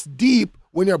 It gets deep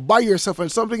when you're by yourself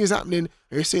and something is happening and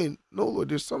you're saying, no, Lord,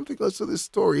 there's something else to this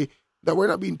story that we're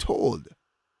not being told.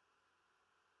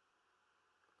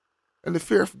 And the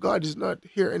fear of God is not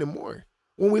here anymore.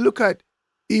 When we look at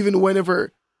even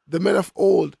whenever the men of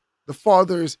old, the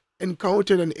fathers,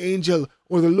 encountered an angel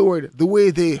or the Lord, the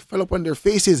way they fell upon their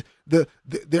faces,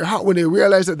 their heart when they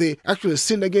realized that they actually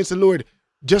sinned against the Lord,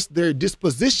 just their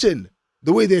disposition,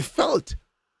 the way they felt.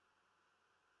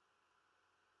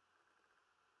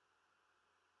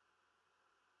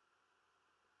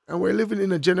 And we're living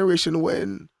in a generation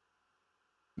when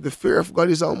the fear of God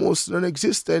is almost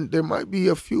non-existent. There might be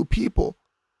a few people.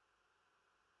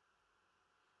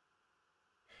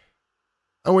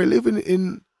 And we're living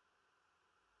in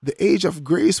the age of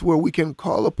grace where we can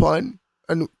call upon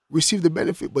and receive the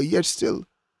benefit, but yet still,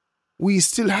 we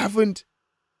still haven't.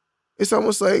 It's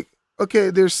almost like, okay,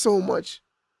 there's so much.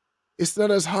 It's not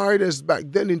as hard as back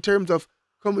then in terms of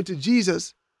coming to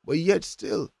Jesus, but yet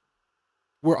still,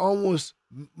 we're almost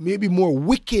maybe more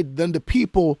wicked than the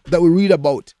people that we read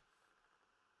about.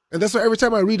 And that's why every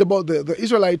time I read about the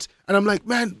Israelites, and I'm like,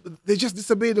 man, they just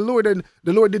disobeyed the Lord, and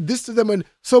the Lord did this to them, and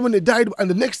so many died, and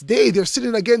the next day they're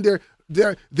sitting again,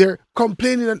 they're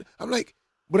complaining, and I'm like,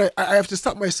 but I have to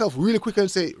stop myself really quick and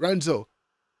say, Ranzo,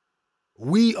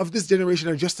 we of this generation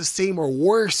are just the same or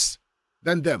worse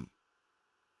than them.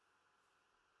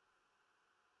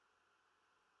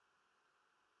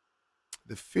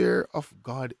 The fear of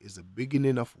God is the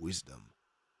beginning of wisdom.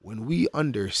 When we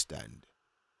understand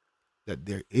that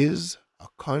there is a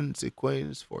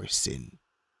consequence for sin,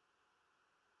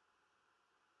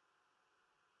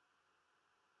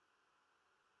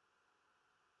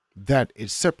 that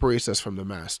it separates us from the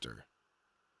master,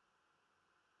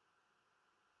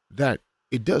 that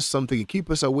it does something to keep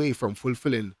us away from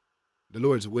fulfilling the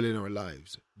Lord's will in our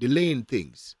lives, delaying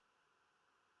things,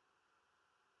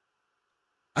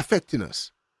 affecting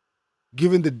us,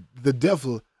 giving the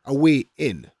devil a way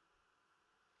in,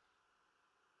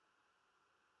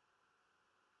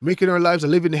 making our lives a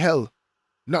living hell,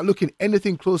 not looking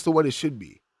anything close to what it should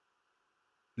be.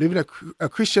 Living a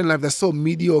Christian life that's so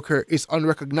mediocre, it's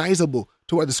unrecognizable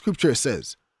to what the scripture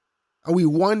says. And we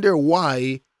wonder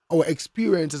why our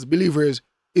experience as believers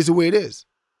is the way it is.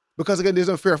 Because again, there's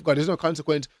no fear of God, there's no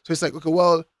consequence. So it's like, okay,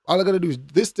 well, all I gotta do is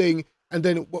this thing. And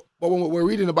then when we're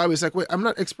reading the Bible, it's like, wait, I'm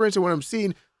not experiencing what I'm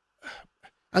seeing.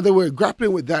 And then we're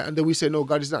grappling with that. And then we say, no,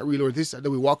 God is not real or this. And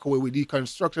then we walk away with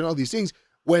deconstruct and all these things.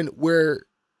 When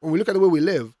we look at the way we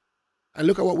live and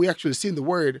look at what we actually see in the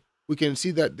word, we can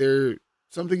see that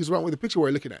something is wrong with the picture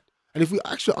we're looking at. And if we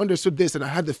actually understood this and I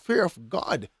had the fear of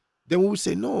God, then we would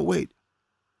say, no, wait.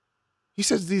 He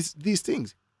says these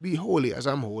things. Be holy as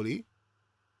I'm holy.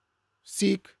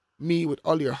 Seek me with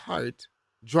all your heart.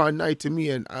 Draw nigh to me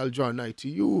and I'll draw nigh to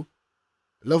you.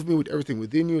 Love me with everything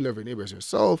within you. Love your neighbor as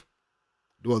yourself.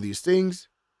 Do all these things.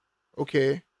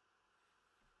 Okay.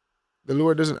 The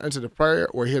Lord doesn't answer the prayer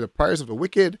or hear the prayers of the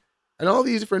wicked. And all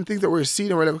these different things that we're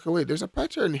seeing, and we're like, okay, wait, there's a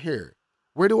pattern here.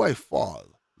 Where do I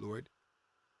fall, Lord?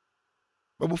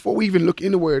 But before we even look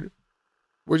inward,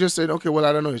 we're just saying, okay, well,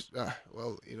 I don't know.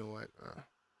 Well, you know what?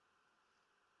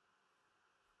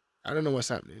 I don't know what's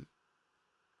happening.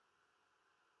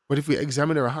 But if we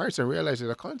examine our hearts and realize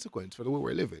there's a consequence for the way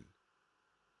we're living,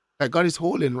 that God is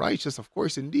holy and righteous, of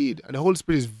course, indeed, and the Holy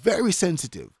Spirit is very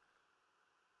sensitive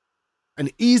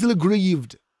and easily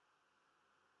grieved.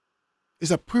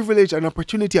 It's a privilege, an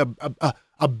opportunity,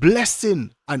 a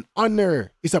blessing, an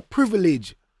honor. It's a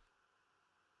privilege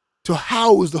to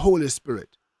house the Holy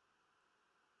Spirit.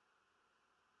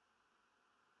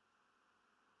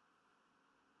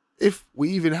 If we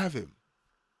even have him.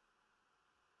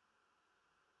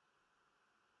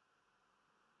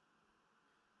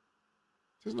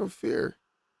 There's no fear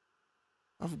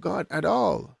of God at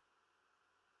all.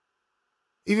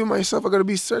 Even myself, I got to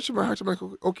be searching my heart. I'm like,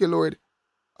 okay, Lord,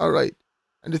 all right.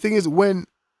 And the thing is, when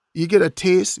you get a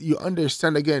taste, you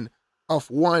understand again of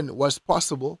one what's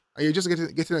possible, and you're just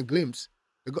getting a glimpse.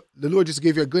 The Lord just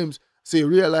gave you a glimpse, so you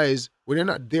realize when you're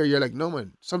not there, you're like, no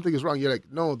man, something is wrong. You're like,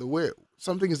 no, the way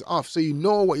something is off. So you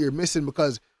know what you're missing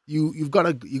because you've got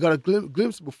a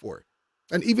glimpse before.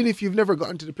 And even if you've never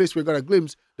gotten to the place where you got a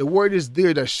glimpse, the word is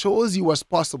there that shows you what's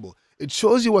possible. It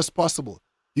shows you what's possible.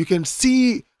 You can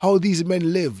see how these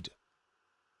men lived.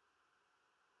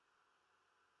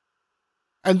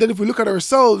 And then if we look at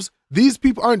ourselves, these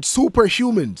people aren't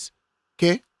superhumans.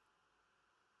 Okay?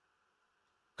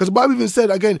 Because the Bible even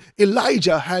said, again,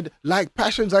 Elijah had like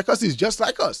passions like us. He's just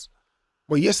like us.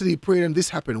 But yesterday he prayed and this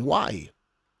happened. Why?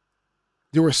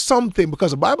 There was something,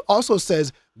 because the Bible also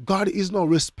says God is no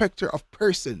respecter of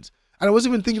persons. And I was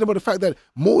even thinking about the fact that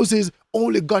Moses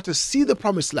only got to see the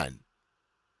promised land.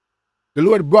 The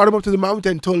Lord brought him up to the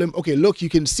mountain and told him, okay, look, you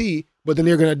can see, but then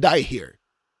you're going to die here.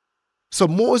 So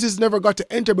Moses never got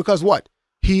to enter because what?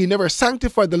 He never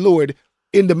sanctified the Lord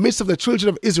in the midst of the children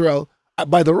of Israel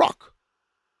by the rock.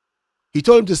 He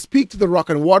told him to speak to the rock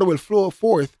and water will flow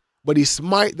forth, but he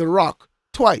smite the rock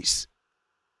twice.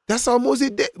 That's how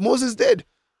Moses did.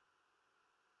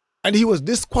 And he was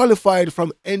disqualified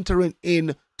from entering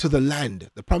into the land,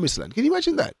 the promised land. Can you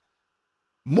imagine that?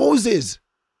 Moses,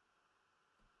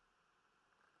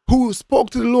 who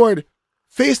spoke to the Lord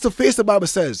face to face, the Bible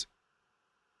says,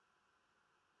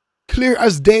 clear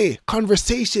as day,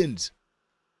 conversations.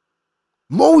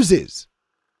 Moses.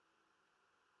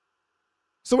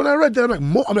 So when I read that,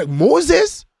 I'm like,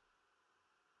 Moses?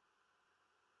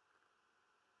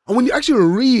 And when you actually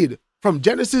read from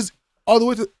Genesis all the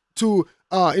way to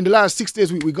in the last 6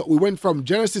 days, we went from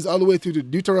Genesis all the way through to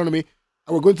Deuteronomy,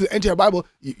 and we're going to the entire Bible.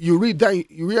 You read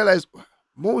that, you realize,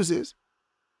 Moses,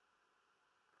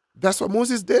 that's what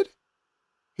Moses did?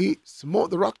 He smote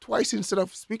the rock twice instead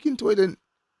of speaking to it,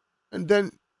 and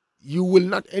then you will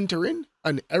not enter in,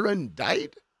 and Aaron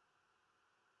died?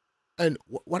 And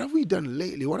what have we done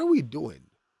lately? What are we doing?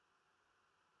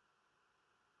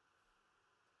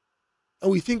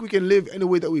 And we think we can live any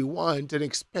way that we want and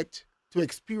expect to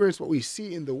experience what we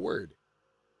see in the Word.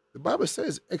 The Bible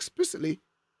says explicitly,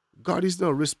 God is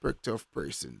no respecter of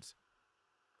persons,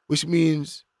 which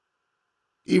means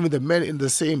even the men in the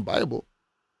same Bible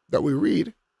that we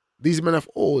read, these men of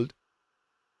old,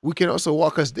 we can also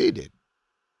walk as they did.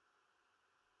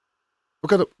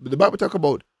 Because the Bible talks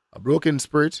about a broken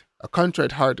spirit, a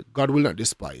contrite heart, God will not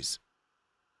despise.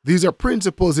 These are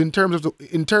principles in terms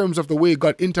of the way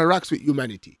God interacts with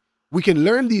humanity. We can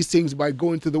learn these things by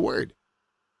going to the Word.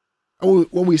 And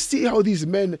when we see how these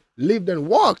men lived and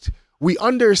walked, we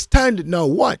understand now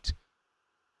what?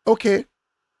 Okay,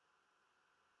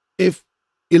 if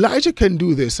Elijah can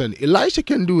do this, and Elisha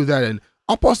can do that, and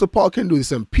Apostle Paul can do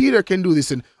this, and Peter can do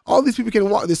this, and all these people can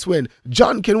walk this way, and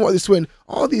John can walk this way, and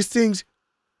all these things,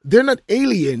 they're not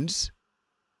aliens.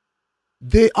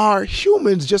 They are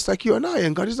humans just like you and I,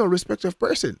 and God is no respecter of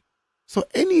person. So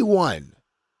anyone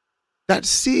that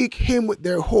seek him with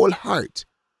their whole heart,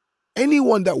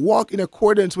 anyone that walk in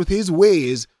accordance with his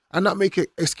ways and not make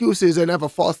excuses and have a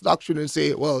false doctrine and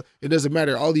say, well, it doesn't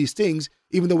matter, all these things,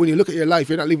 even though when you look at your life,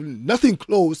 you're not living nothing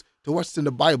close to what's in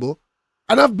the Bible.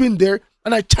 And I've been there,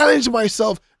 and I challenge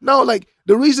myself now, like,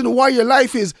 the reason why your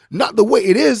life is not the way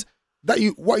it is, that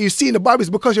what you see in the Bible, is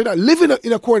because you're not living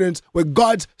in accordance with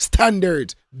God's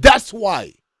standards. That's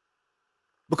why.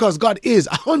 Because God is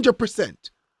 100%.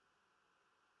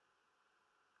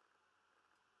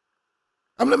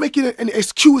 I'm not making any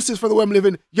excuses for the way I'm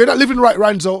living. You're not living right,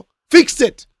 Ranzo. Fix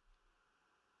it.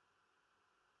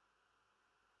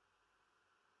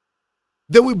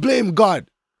 Then we blame God.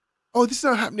 Oh, this is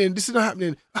not happening. This is not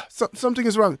happening. Something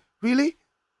is wrong. Really?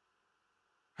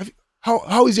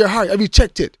 How is your heart? Have you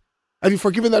checked it? Have you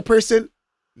forgiven that person?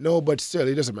 No, but still,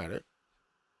 it doesn't matter.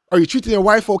 Are you treating your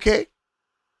wife okay?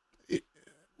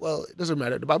 Well, it doesn't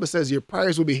matter. The Bible says your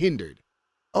prayers will be hindered.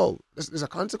 Oh, there's a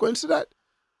consequence to that?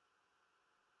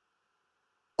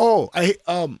 Oh, I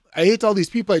hate all these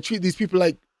people. I treat these people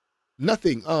like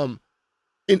nothing.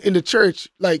 In the church,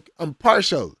 like, I'm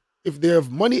partial. If they have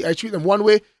money, I treat them one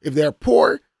way. If they're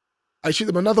poor, I treat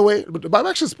them another way. But the Bible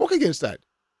actually spoke against that.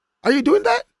 Are you doing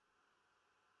that?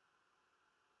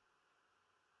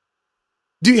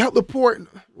 Do you help the poor?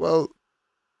 Well,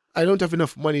 I don't have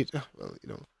enough money. Well,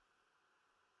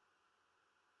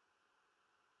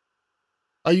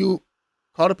 Are you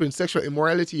caught up in sexual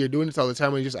immorality? You're doing this all the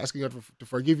time and you're just asking God to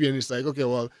forgive you. And it's like, okay,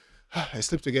 well, I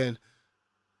slipped again.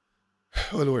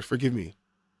 Oh, Lord, forgive me.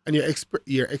 and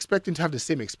you're expecting to have the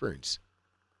same experience.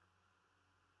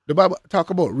 The Bible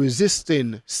talk about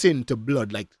resisting sin to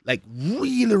blood, like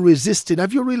really resisting.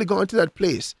 Have you really gone to that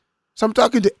place? So I'm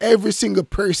talking to every single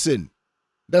person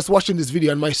that's watching this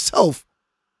video and myself.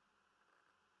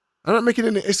 I'm not making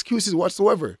any excuses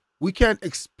whatsoever. We can't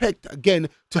expect, again,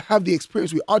 to have the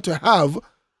experience we ought to have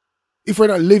if we're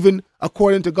not living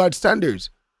according to God's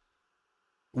standards.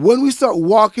 When we start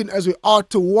walking as we ought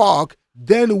to walk,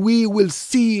 then we will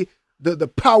see the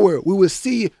power. We will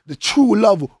see the true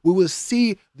love. We will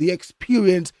see the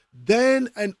experience. Then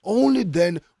and only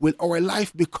then will our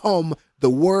life become the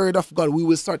word of God. We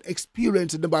will start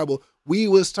experiencing the Bible. We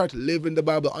will start living the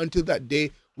Bible. Until that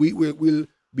day, we will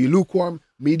be lukewarm,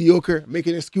 mediocre,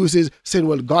 making excuses, saying,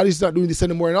 well, God is not doing this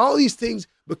anymore, and all these things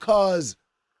because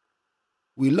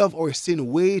we love our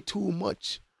sin way too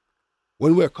much.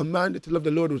 When we are commanded to love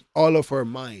the Lord with all of our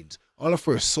minds, all of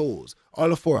our souls,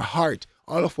 all of our heart,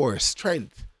 all of our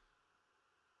strength.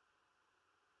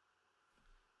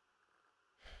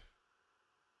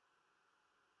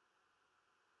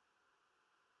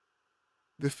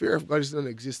 The fear of God is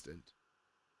non-existent.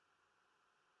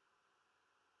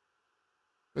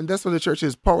 And that's when the church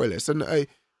is powerless. And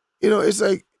it's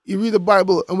like you read the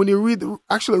Bible, and when you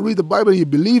actually read the Bible and you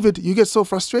believe it, you get so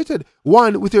frustrated.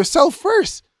 One, with yourself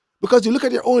first. Because you look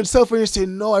at your own self and you say,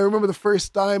 no, I remember the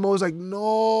first time I was like,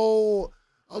 no.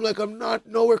 I'm not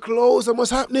nowhere close. And what's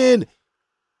happening?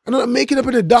 I'm not making up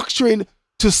a doctrine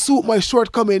to suit my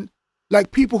shortcoming,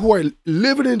 like people who are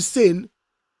living in sin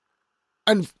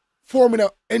and forming an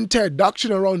entire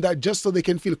doctrine around that just so they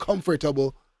can feel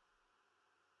comfortable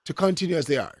to continue as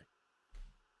they are.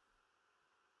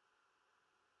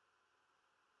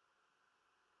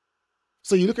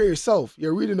 So you look at yourself,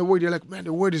 you're reading the word, you're like, man,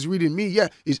 the word is reading me. Yeah,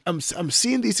 I'm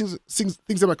seeing these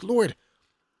things. I'm like, Lord,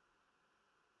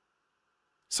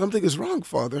 something is wrong,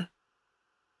 Father.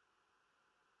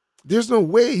 There's no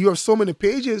way you have so many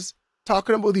pages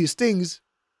talking about these things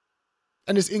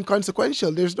and it's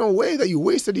inconsequential. There's no way that you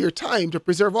wasted your time to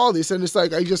preserve all this. And it's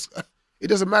like, it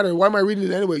doesn't matter. Why am I reading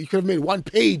it anyway? You could have made one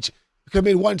page. You could have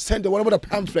made one sentence. What about a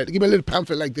pamphlet? Give me a little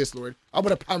pamphlet like this, Lord. How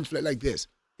about a pamphlet like this?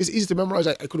 It's easy to memorize.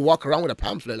 I could walk around with a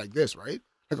pamphlet like this, right?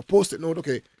 Like a post-it note.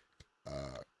 Okay,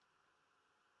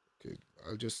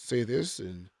 I'll just say this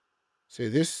and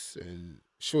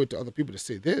show it to other people to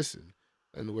say this,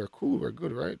 and we're cool, we're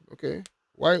good, right? Okay.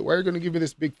 Why are you going to give me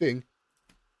this big thing?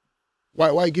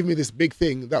 Why give me this big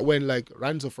thing that when, like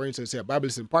Ranzo, for instance, say a Bible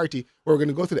listening party, where we're going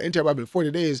to go through the entire Bible in 40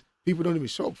 days, people don't even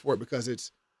show up for it because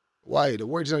it's, why? The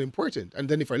word is not important. And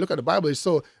then if I look at the Bible,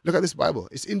 look at this Bible.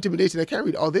 It's intimidating. I can't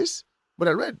read all this. But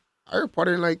I read Harry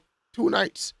Potter in like 2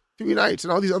 nights, 3 nights,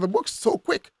 and all these other books so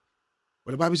quick.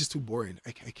 But the Bible is just too boring.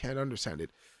 I can't understand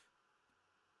it.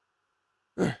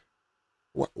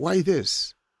 Why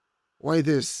this? Why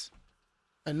this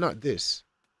and not this?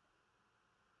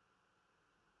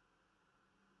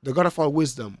 The God of all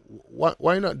wisdom.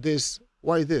 Why not this?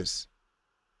 Why this?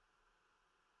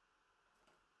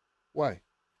 Why?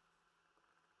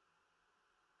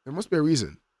 There must be a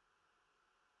reason.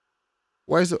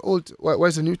 Why is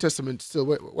the New Testament still?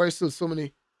 Why is still so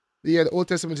many? Yeah, the Old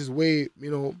Testament is way,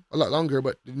 a lot longer,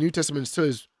 but the New Testament still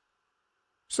is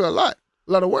a lot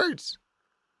of words,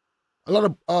 a lot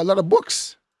of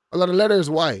books, a lot of letters.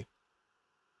 Why?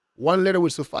 One letter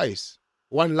would suffice.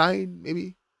 One line,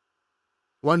 maybe.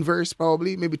 One verse,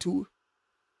 probably, maybe 2.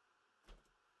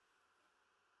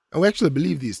 And we actually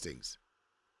believe these things.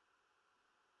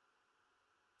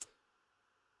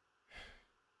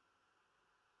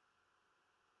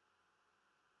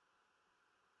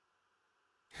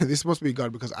 This must be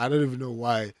God, because I don't even know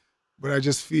why, but I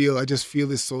just feel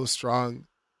this so strong.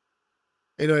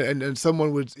 And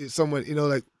someone,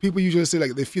 like people usually say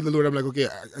like they feel the Lord. I'm like, okay,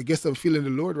 I guess I'm feeling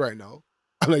the Lord right now.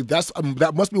 I'm like,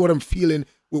 that must be what I'm feeling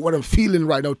with what I'm feeling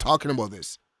right now talking about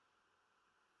this.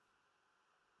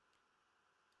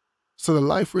 So the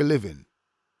life we're living,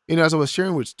 as I was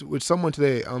sharing with someone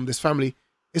today, this family,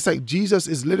 it's like Jesus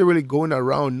is literally going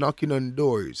around knocking on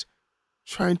doors,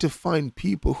 trying to find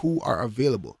people who are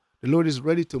available. The Lord is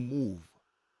ready to move.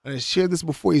 And I shared this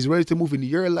before. He's ready to move in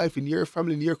your life, in your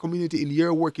family, in your community, in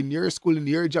your work, in your school, in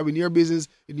your job, in your business,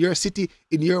 in your city,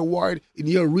 in your ward, in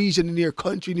your region, in your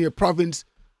country, in your province,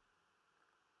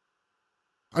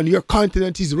 on your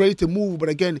continent. He's ready to move. But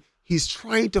again, he's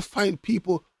trying to find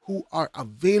people who are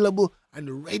available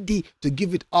and ready to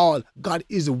give it all. God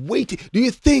is waiting. Do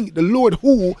you think the Lord,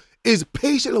 who is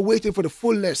patiently waiting for the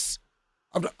fullness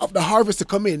of the harvest to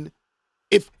come in,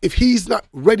 if he's not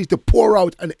ready to pour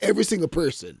out on every single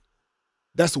person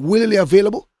that's willingly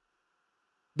available?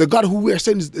 The God who we are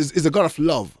saying is a God of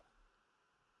love.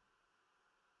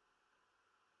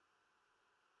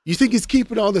 You think he's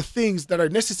keeping all the things that are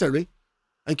necessary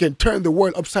and can turn the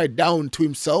world upside down to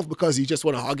himself because he just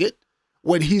want to hog it,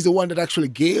 when he's the one that actually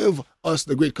gave us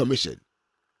the Great Commission?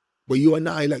 But you and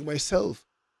I, like myself,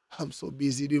 I'm so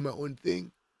busy doing my own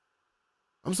thing.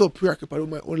 I'm so preoccupied with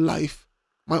my own life.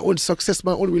 My own success,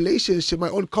 my own relationship, my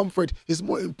own comfort is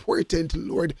more important,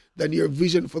 Lord, than your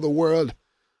vision for the world.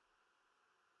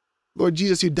 Lord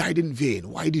Jesus, you died in vain.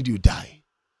 Why did you die?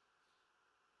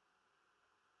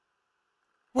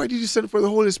 Why did you send for the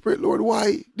Holy Spirit, Lord?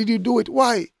 Why did you do it?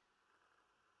 Why?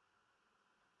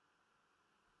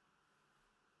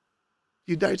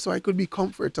 You died so I could be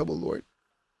comfortable, Lord.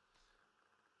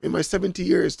 In my 70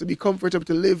 years, to be comfortable,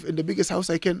 to live in the biggest house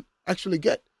I can actually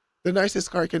get, the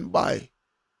nicest car I can buy.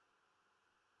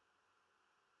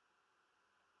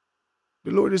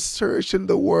 The Lord is searching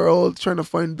the world, trying to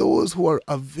find those who are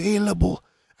available.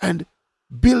 And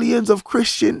billions of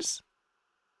Christians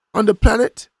on the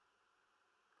planet,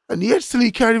 and yet still he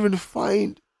can't even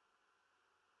find.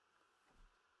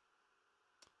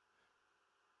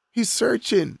 He's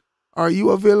searching. Are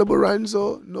you available,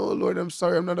 Ranzo? No, Lord, I'm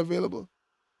sorry, I'm not available.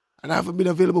 And I haven't been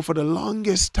available for the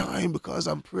longest time because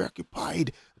I'm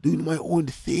preoccupied doing my own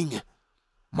thing,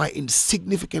 my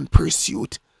insignificant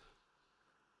pursuit.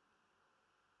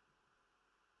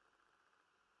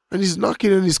 And he's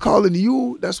knocking and he's calling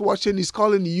you. That's watching. He's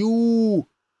calling you.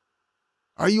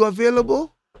 Are you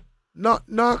available? Knock,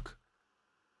 knock.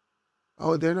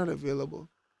 Oh, they're not available.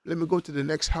 Let me go to the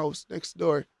next house, next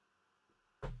door.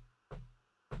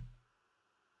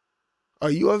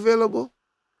 Are you available?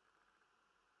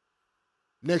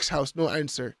 Next house, no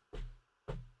answer.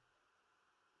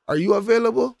 Are you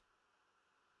available?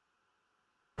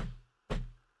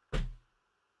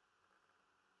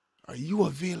 Are you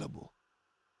available?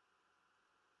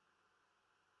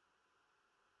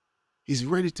 He's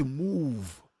ready to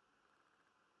move.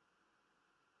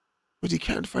 But he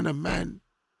can't find a man.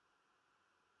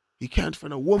 He can't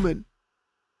find a woman.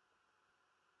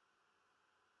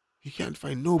 He can't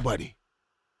find nobody.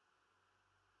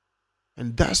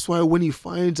 And that's why when he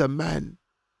finds a man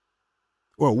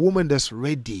or a woman that's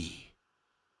ready,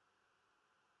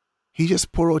 he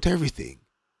just pour out everything.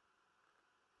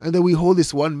 And then we hold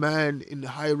this one man in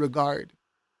high regard.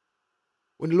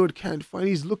 When the Lord can't find,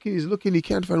 he's looking, he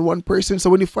can't find one person. So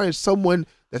when he finds someone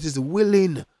that is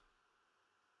willing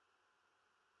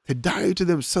to die to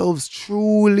themselves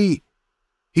truly,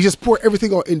 he just pour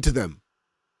everything out into them.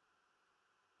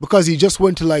 Because he just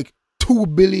went to like 2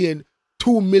 million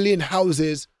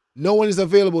houses. No one is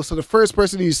available. So the first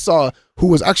person he saw who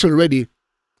was actually ready,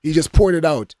 he just poured it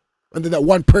out. And then that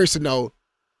one person now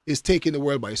is taking the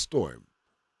world by storm.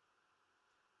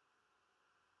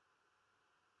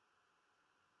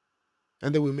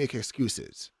 And then we make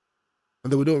excuses.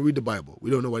 And then we don't read the Bible.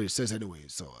 We don't know what it says anyway.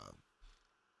 So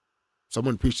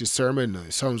someone preached a sermon.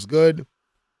 It sounds good.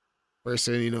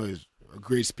 Person, is a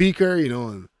great speaker,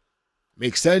 and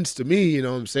makes sense to me. You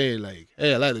know what I'm saying? Like,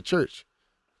 hey, I like the church.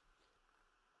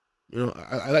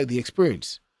 I like the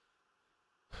experience.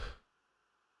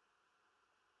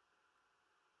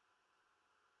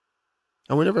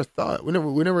 And the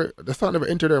thought never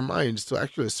entered our minds to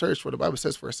actually search what the Bible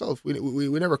says for ourselves. We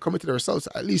never committed ourselves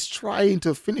to at least trying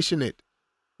to finishing it.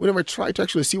 We never tried to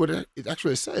actually see what it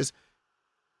actually says.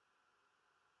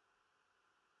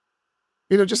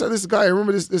 Just like this guy, I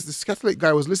remember this Catholic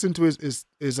guy was listening to his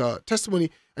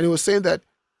testimony, and he was saying that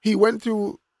he went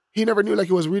through, he never knew, like,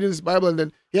 he was reading this Bible, and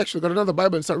then he actually got another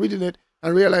Bible and started reading it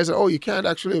and realized that, you can't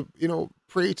actually,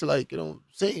 pray to, like,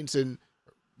 saints and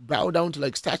bow down to,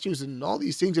 like, statues and all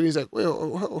these things. And he's like, wait,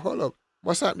 hold up,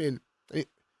 what's happening?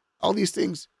 All these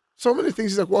things, so many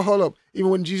things. He's like, well, hold up.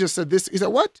 Even when Jesus said this, he's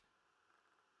like, what?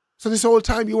 So this whole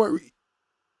time you weren't,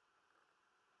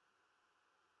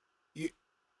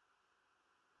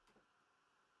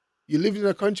 you lived in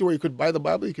a country where you could buy the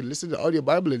Bible, you could listen to the audio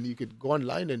Bible, and you could go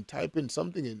online and type in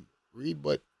something and read,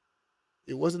 but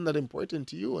it wasn't that important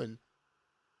to you. And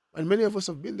many of us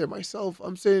have been there, myself.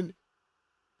 I'm saying,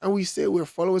 and we say we're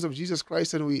followers of Jesus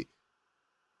Christ, and we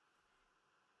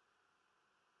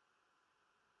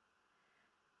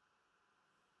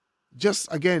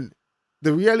just, again,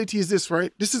 the reality is this,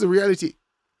 right? This is the reality.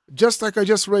 Just like I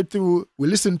just read through, we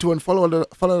listened to and followed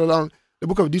along the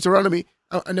book of Deuteronomy,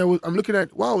 and I'm looking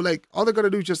at, wow, like, all they got to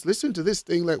do is just listen to this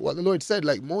thing, like what the Lord said.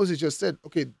 Like Moses just said,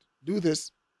 okay, do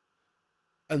this,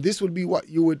 and this would be what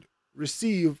you would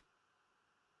receive.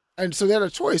 And so they had a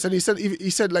choice. And he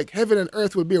said, like, heaven and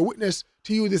earth will bear witness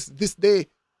to you this day.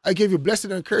 I gave you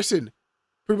blessing and cursing,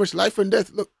 pretty much life and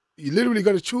death. Look, you literally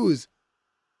got to choose.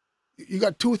 You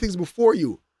got two things before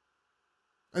you.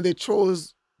 And they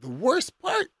chose the worst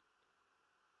part.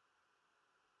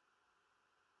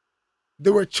 They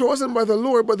were chosen by the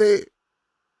Lord, but they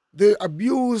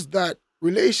abused that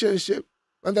relationship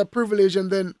and that privilege, and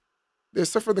then they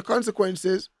suffered the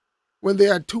consequences when they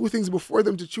had two things before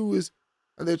them to choose,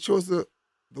 and they chose the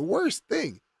worst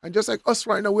thing. And just like us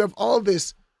right now, we have all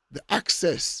this, the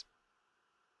access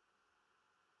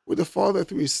with the Father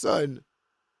through His Son,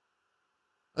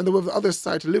 and then we have the other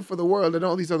side to live for the world and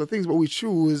all these other things, but we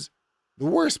choose the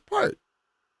worst part.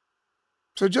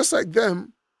 So just like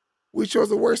them, we chose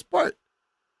the worst part.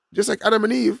 Just like Adam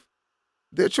and Eve,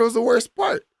 they chose the worst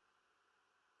part.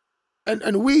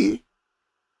 And we,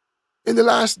 in the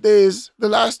last days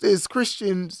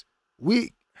Christians,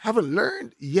 we haven't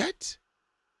learned yet.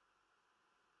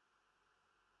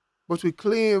 But we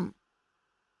claim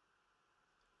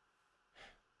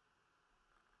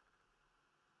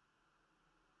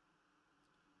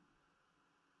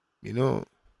the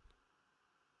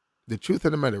truth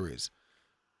of the matter is,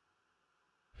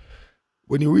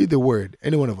 when you read the word,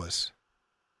 any one of us,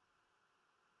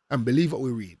 and believe what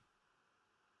we read,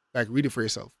 like read it for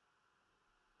yourself.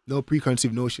 No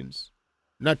preconceived notions.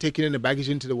 Not taking any baggage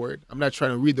into the word. I'm not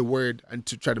trying to read the word and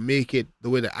to try to make it the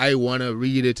way that I want to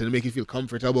read it and make it feel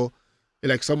comfortable.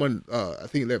 Like someone, I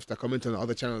think left a comment on the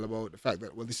other channel about the fact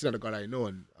that, well, this is not a God I know.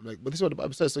 And I'm like, but this is what the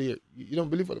Bible says. So you don't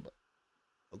believe what the Bible.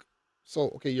 Okay. So,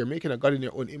 okay, you're making a God in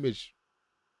your own image.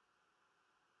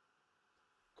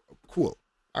 Cool.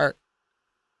 All right.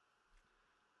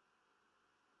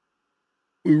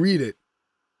 We read it.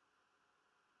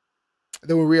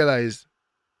 Then we realize,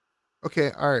 okay,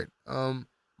 all right,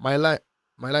 my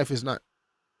life is not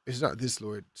this,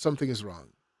 Lord. Something is wrong.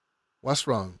 What's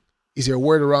wrong? Is your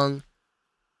word wrong?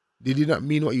 Did you not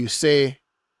mean what you say?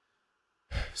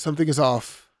 Something is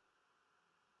off.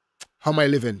 How am I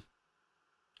living?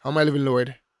 How am I living,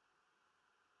 Lord?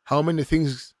 How many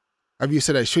things have you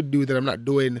said I should do that I'm not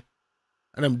doing,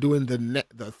 and I'm doing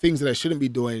the things that I shouldn't be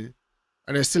doing,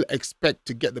 and I still expect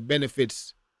to get the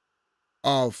benefits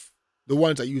of the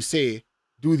ones that you say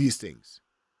do these things?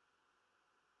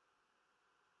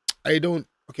 I don't.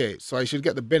 Okay, so I should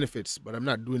get the benefits, but I'm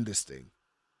not doing this thing.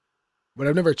 But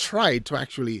I've never tried to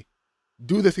actually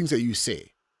do the things that you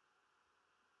say.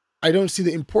 I don't see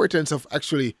the importance of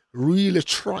actually really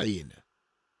trying,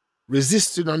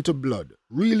 resisting unto blood,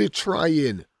 really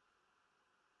trying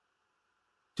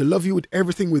to love you with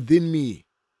everything within me.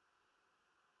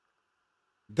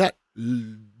 That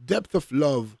depth of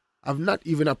love, I've not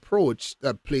even approached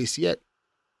that place yet.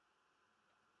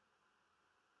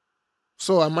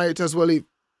 So I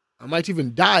might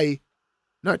even die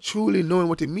not truly knowing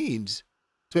what it means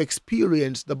to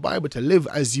experience the Bible, to live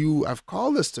as you have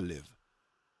called us to live.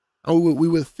 And we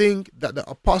will think that the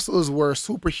apostles were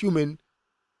superhuman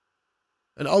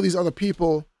and all these other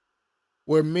people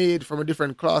were made from a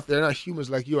different cloth. They're not humans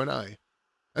like you and I.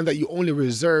 And that you only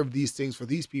reserve these things for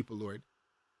these people, Lord.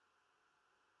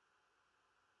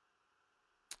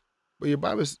 But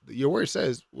your word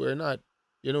says we're not,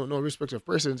 no respect of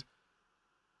persons.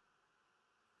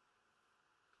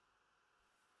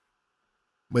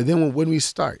 But then when we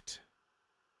start,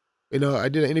 I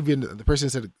did an interview and the person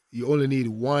said you only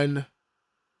need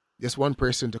just one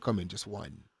person to come in, just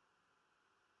one.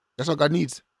 That's all God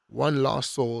needs. One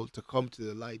lost soul to come to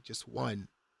the light, just one.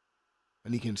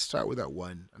 And He can start with that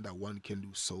one, and that one can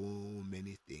do so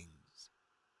many things.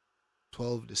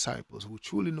 12 disciples who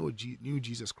truly knew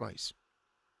Jesus Christ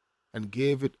and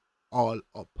gave it all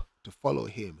up to follow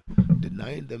Him,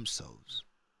 denying themselves,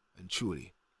 and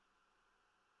truly.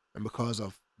 And because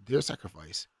of their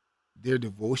sacrifice, their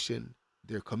devotion,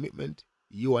 their commitment,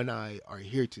 you and I are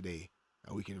here today,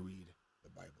 and we can read the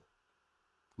Bible.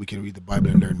 We can read the Bible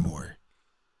and learn more.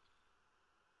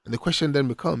 And the question then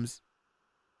becomes,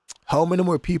 how many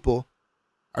more people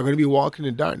are going to be walking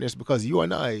in darkness because you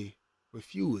and I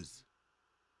refuse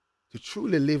to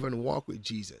truly live and walk with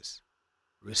Jesus,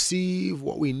 receive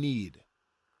what we need,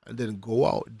 and then go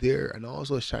out there and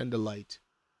also shine the light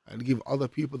and give other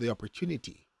people the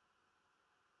opportunity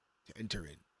to enter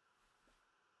in?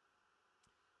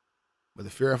 But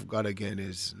the fear of God, again,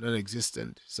 is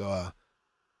non-existent. So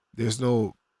there's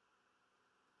no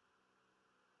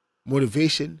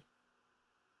motivation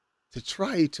to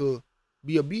try to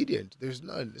be obedient. There's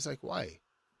none. It's like, why?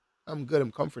 I'm good.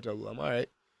 I'm comfortable. I'm all right.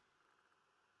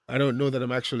 I don't know that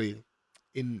I'm actually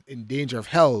in danger of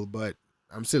hell, but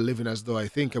I'm still living as though I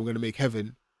think I'm going to make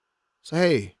heaven. So,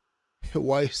 hey,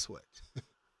 why sweat?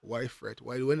 Why fret?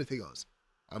 Why do anything else?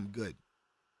 I'm good.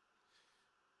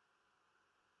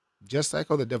 Just like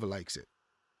how the devil likes it.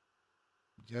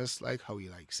 Just like how he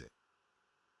likes it.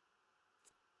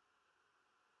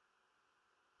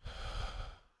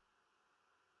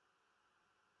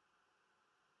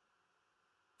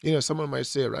 You know, someone might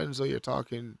say, Ranzo, why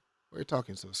are you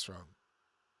talking so strong?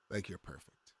 Like you're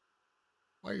perfect.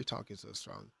 Why are you talking so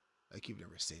strong? Like you've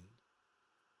never sinned.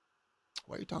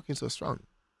 Why are you talking so strong?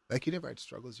 Like you never had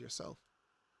struggles yourself.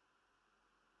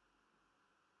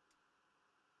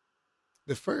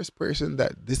 The first person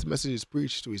that this message is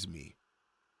preached to is me.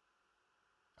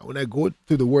 And when I go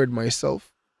through the word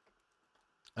myself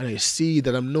and I see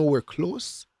that I'm nowhere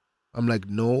close, I'm like,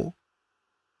 no,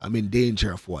 I'm in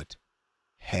danger of what?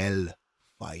 Hell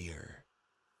fire.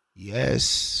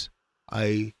 Yes,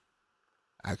 I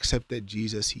accepted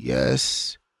Jesus.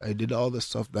 Yes, I did all the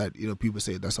stuff that, you know, people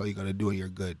say that's all you're going to do and you're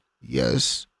good.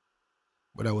 Yes,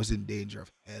 but I was in danger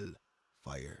of hell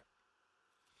fire.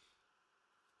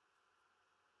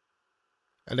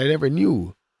 And I never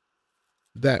knew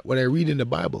that what I read in the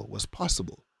Bible was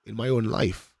possible in my own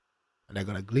life. And I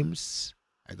got a glimpse,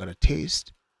 I got a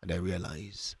taste, and I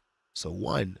realized. So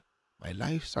one, my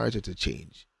life started to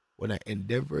change when I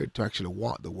endeavored to actually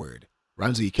walk the word.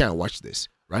 Ranzo, you can't watch this.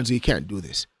 Ranzo, you can't do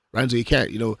this. Ranzo, you can't,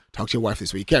 talk to your wife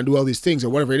this way. You can't do all these things or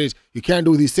whatever it is. You can't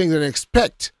do these things and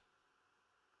expect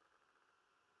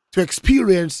to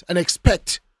experience and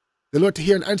expect the Lord to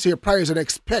hear and answer your prayers and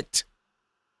expect.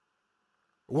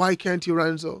 Why can't you,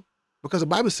 Ranzo? Because the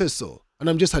Bible says so. And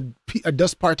I'm just a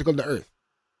dust particle on the earth.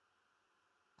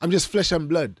 I'm just flesh and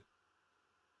blood.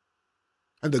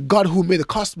 And the God who made the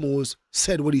cosmos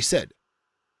said what he said.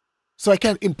 So I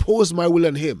can't impose my will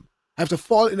on him. I have to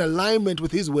fall in alignment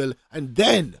with his will, and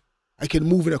then I can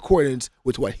move in accordance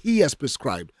with what he has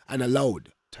prescribed and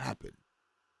allowed to happen.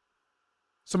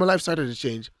 So my life started to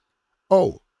change.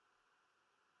 Oh,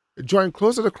 drawing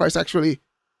closer to Christ actually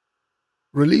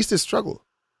released this struggle.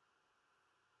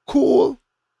 Cool.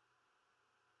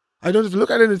 I don't have to look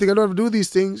at anything. I don't have to do these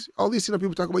things. All these things that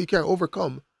people talk about you can't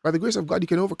overcome. By the grace of God, you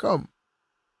can overcome.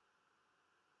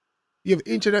 You have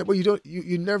internet, but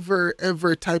you never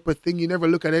ever type a thing. You never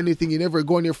look at anything. You never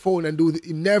go on your phone and do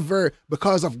you never,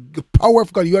 because of the power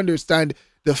of God, you understand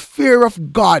the fear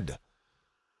of God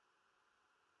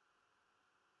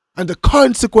and the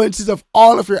consequences of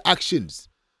all of your actions.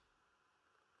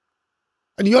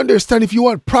 And you understand if you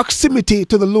want proximity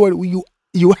to the Lord,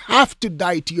 you have to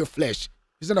die to your flesh.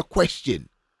 It's not a question.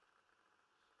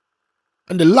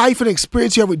 And the life and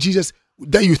experience you have with Jesus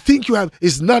that you think you have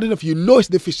is not enough. You know it's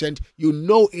deficient. You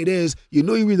know it is. You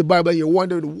know you read the Bible and you're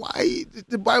wondering why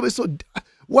the Bible is so...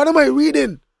 What am I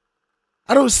reading?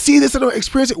 I don't see this. I don't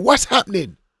experience it. What's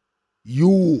happening?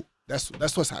 That's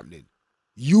what's happening.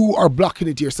 You are blocking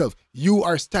it yourself. You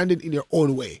are standing in your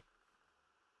own way.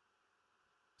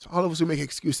 So all of us who make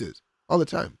excuses all the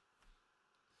time.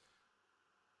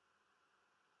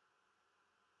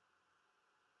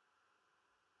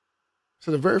 So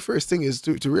the very first thing is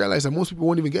to realize that most people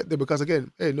won't even get there because,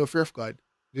 again, no fear of God.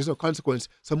 There's no consequence.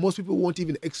 So most people won't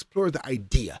even explore the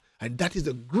idea. And that is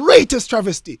the greatest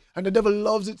travesty. And the devil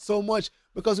loves it so much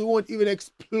because we won't even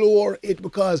explore it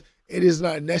because it is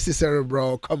not necessary,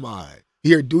 bro. Come on.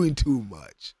 You're doing too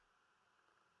much.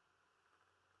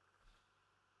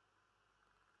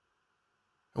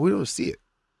 And we don't see it.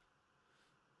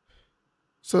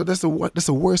 So that's the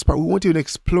worst part. We won't even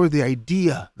explore the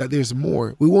idea that there's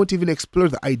more. We won't even explore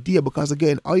the idea because,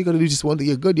 again, all you got to do is just want that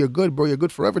you're good, bro. You're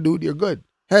good forever, dude. You're good.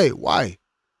 Hey, why?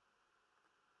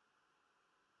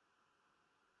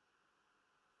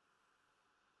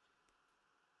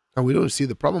 And we don't see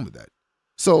the problem with that.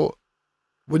 So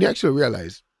when you actually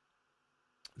realize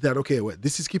that, okay, what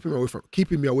this is keeping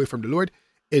me away from the Lord,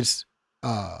 it's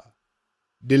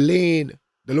delaying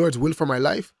the Lord's will for my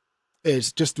life.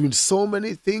 It's just doing so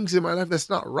many things in my life that's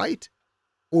not right.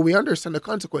 When we understand the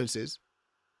consequences,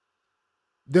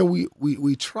 then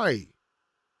we try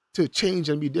to change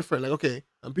and be different. Like, okay,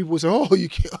 and people will say, oh,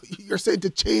 you're saying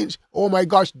to change. Oh my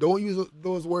gosh, don't use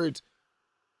those words.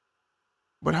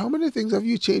 But how many things have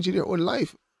you changed in your own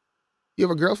life? You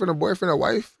have a girlfriend, a boyfriend, a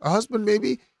wife, a husband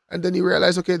maybe, and then you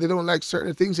realize, okay, they don't like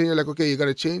certain things, and you're like, okay, you got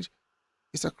to change.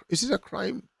 Is this a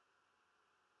crime?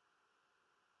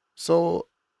 So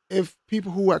if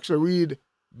people who actually read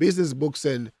business books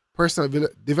and personal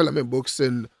development books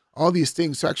and all these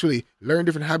things to actually learn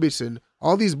different habits and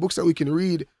all these books that we can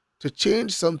read to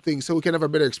change something so we can have a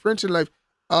better experience in life,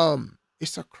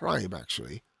 it's a crime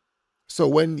actually. So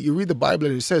when you read the Bible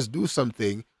and it says do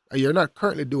something and you're not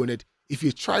currently doing it, if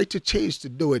you try to change to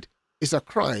do it, it's a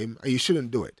crime and you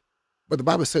shouldn't do it. But the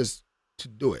Bible says to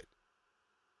do it.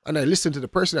 And I listened to the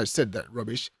person that said that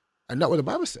rubbish and not what the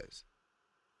Bible says.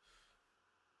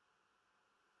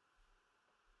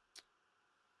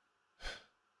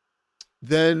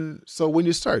 Then, so when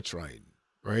you start trying,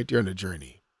 right, you're on a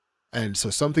journey. And so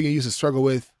something you used to struggle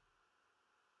with,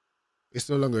 it's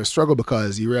no longer a struggle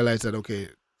because you realize that, okay,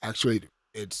 actually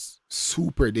it's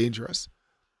super dangerous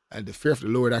and the fear of the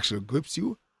Lord actually grips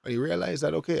you. And you realize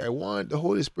that, okay, I want the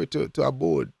Holy Spirit to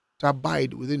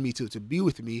abide within me, to be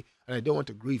with me, and I don't want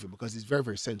to grieve him because he's very,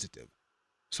 very sensitive.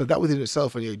 So that within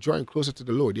itself, when you're drawing closer to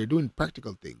the Lord, you're doing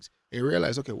practical things. And you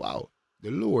realize, okay, wow,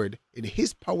 the Lord, in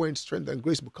his power and strength and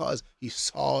grace, because he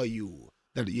saw you,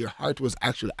 that your heart was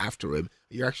actually after him,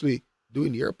 you're actually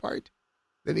doing your part,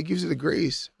 then he gives you the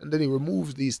grace, and then he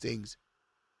removes these things.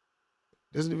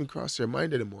 It doesn't even cross your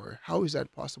mind anymore. How is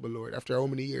that possible, Lord, after how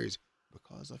many years?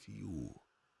 Because of you,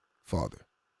 Father.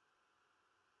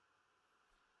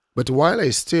 But while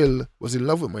I still was in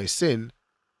love with my sin,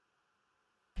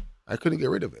 I couldn't get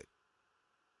rid of it.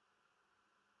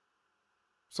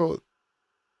 So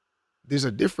there's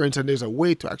a difference, and there's a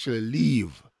way to actually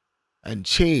leave and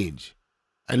change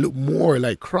and look more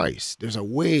like Christ. There's a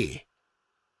way.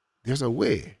 There's a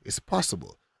way. It's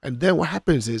possible. And then what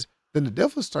happens is, then the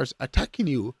devil starts attacking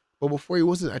you, but before he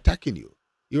wasn't attacking you,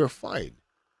 you were fine.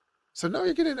 So now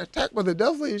you're getting attacked by the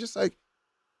devil, and you're just like,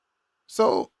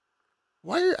 so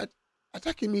why are you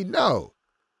attacking me now?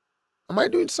 Am I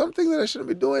doing something that I shouldn't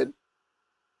be doing?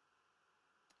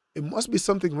 It must be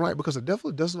something right, because the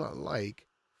devil does not like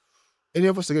any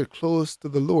of us to get close to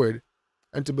the Lord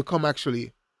and to become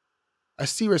actually a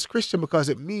serious Christian, because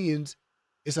it means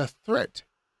it's a threat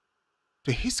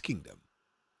to his kingdom.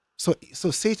 So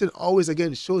Satan always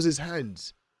again shows his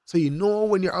hands. So you know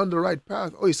when you're on the right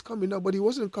path. Oh, he's coming up, but he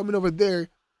wasn't coming over there.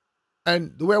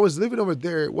 And the way I was living over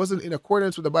there wasn't in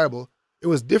accordance with the Bible. It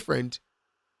was different.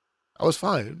 I was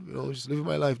fine, just living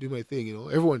my life, doing my thing.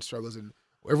 Everyone struggles and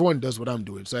everyone does what I'm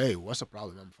doing. So hey, what's the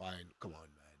problem? I'm fine. Come on,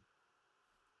 man.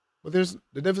 But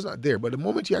the devil's not there. But the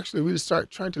moment you actually really start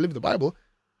trying to live the Bible,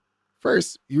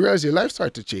 first you realize your life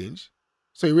starts to change.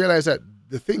 So you realize that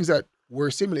the things that were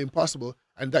seemingly impossible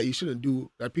and that you shouldn't do,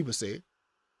 that people say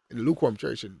in the lukewarm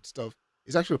church and stuff,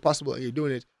 is actually possible, and you're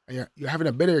doing it, and you're having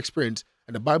a better experience,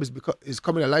 and the Bible is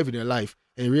coming alive in your life,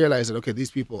 and you realize that, okay,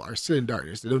 these people are still in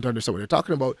darkness. They don't understand what they're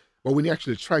talking about. But when you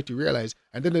actually try to realize,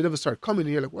 and then the devil start coming,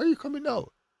 and you're like, where are you coming now?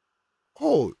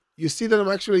 Oh, you see that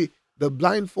the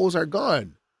blindfolds are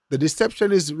gone. The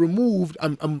deception is removed.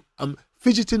 I'm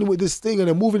fidgeting with this thing, and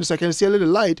I'm moving so I can see a little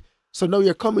light. So now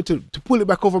you're coming to pull it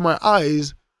back over my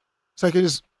eyes so I can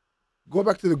just go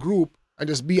back to the group and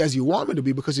just be as you want me to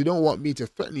be, because you don't want me to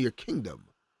threaten your kingdom.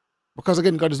 Because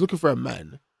again, God is looking for a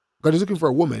man. God is looking for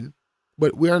a woman,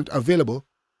 but we aren't available,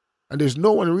 and there's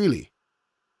no one really.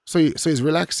 So he's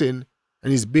relaxing,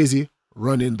 and he's busy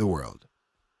running the world.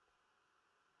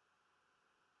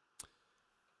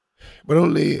 But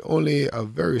only a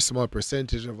very small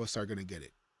percentage of us are going to get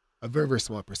it. A very, very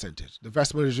small percentage. The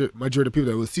vast majority of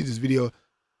people that will see this video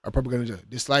are probably going to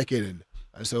dislike it and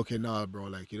say, okay, nah, bro,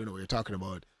 like, you don't know what you're talking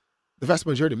about. The vast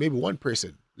majority, maybe one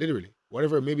person, literally,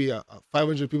 whatever, maybe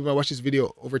 500 people might watch this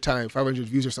video over time, 500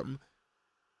 views or something.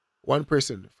 One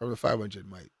person from the 500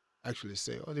 might actually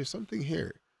say, oh, there's something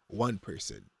here. One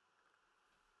person.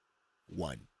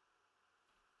 One.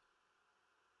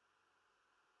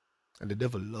 And the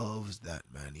devil loves that,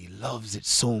 man. He loves it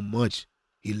so much.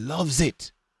 He loves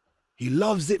it. He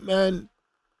loves it, man.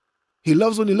 He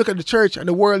loves when you look at the church and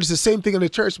the world is the same thing in the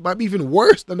church, might be even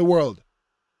worse than the world.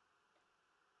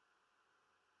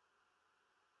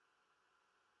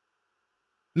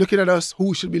 Looking at us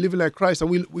who should be living like Christ, and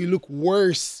we look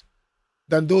worse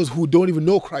than those who don't even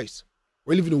know Christ.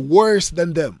 We're living worse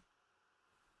than them.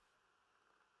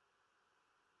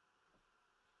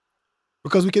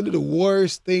 Because we can do the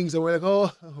worst things and we're like,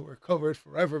 oh, we're covered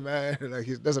forever, man. Like,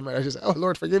 it doesn't matter. I just, oh,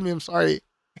 Lord, forgive me. I'm sorry.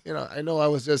 I know I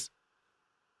was just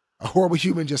a horrible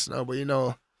human just now, but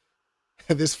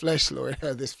this flesh, Lord,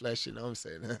 this flesh, what I'm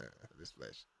saying? This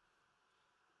flesh.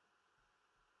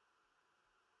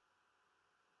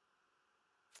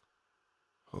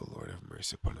 Oh, Lord, have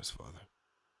mercy upon us, Father.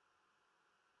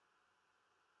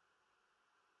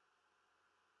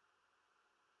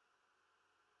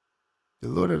 The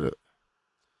Lord of the...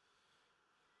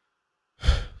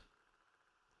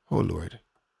 Oh, Lord.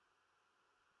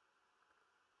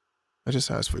 I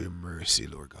just ask for your mercy,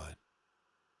 Lord God.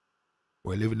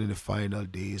 We're living in the final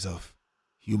days of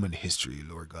human history,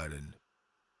 Lord God, and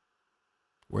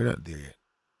we're not there yet.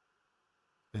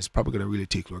 And it's probably going to really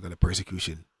take, Lord God, the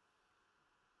persecution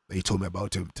that you told me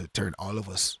about to turn all of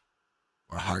us,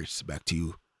 our hearts, back to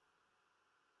you.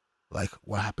 Like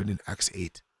what happened in Acts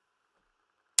 8.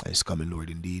 It's coming, Lord,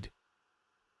 indeed.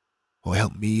 Oh,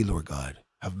 help me, Lord God.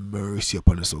 Have mercy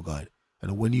upon us, oh God.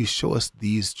 And when you show us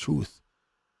these truths,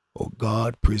 oh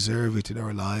God, preserve it in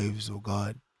our lives, oh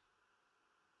God.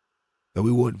 That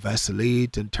we won't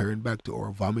vacillate and turn back to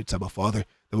our vomits, Abba Father.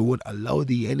 that we won't allow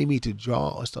the enemy to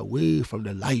draw us away from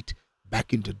the light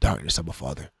back into darkness, Abba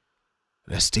Father,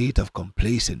 in a state of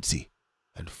complacency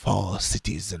and false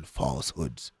cities and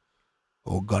falsehoods.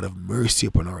 Oh God, have mercy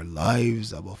upon our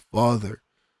lives, Abba Father.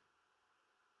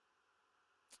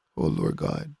 Oh Lord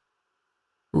God,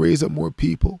 raise up more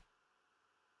people.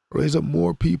 Raise up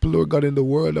more people, Lord God, in the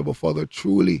world, Abba Father,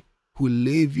 truly, who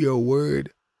live your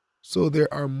word. So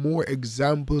there are more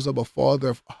examples, Abba Father,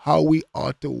 of how we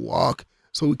ought to walk,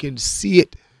 so we can see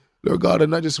it, Lord God,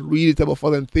 and not just read it, Abba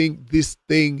Father, and think this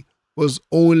thing was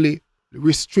only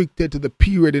restricted to the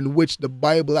period in which the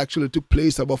Bible actually took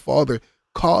place, Abba Father.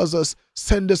 Cause us,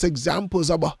 send us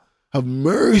examples, Abba. Have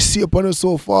mercy upon us,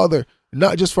 oh Father,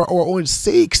 not just for our own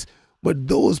sakes, but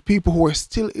those people who are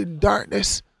still in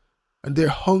darkness, and they're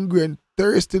hungry and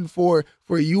thirsting for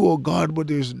you, oh God, but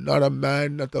there's not a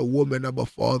man, not a woman, Abba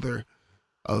Father,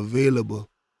 available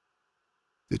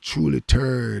to truly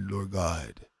turn, Lord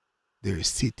God, their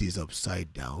cities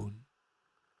upside down.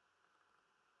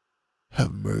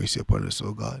 Have mercy upon us,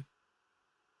 oh God.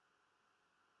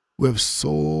 We have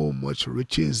so much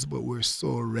riches, but we're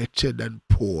so wretched and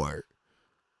poor.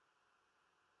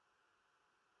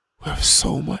 We have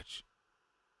so much,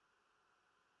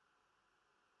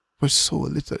 but so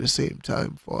little at the same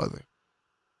time, Father.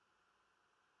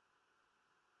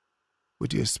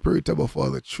 With your Spirit, Abba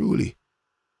Father, truly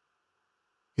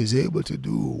is able to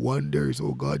do wonders,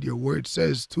 oh God. Your word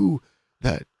says too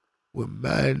that with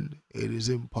man it is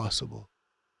impossible,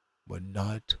 but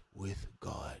not with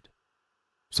God.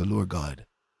 So Lord God,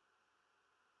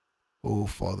 oh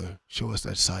Father, show us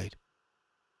that side.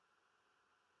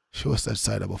 Show us that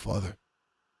side, Abba Father.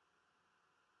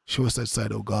 Show us that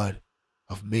side, oh God,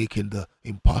 of making the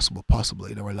impossible possible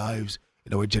in our lives,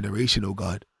 in our generation, oh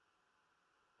God.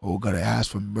 Oh God, I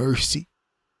ask for mercy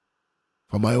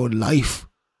for my own life.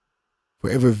 For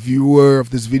every viewer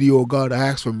of this video, oh God, I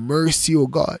ask for mercy, oh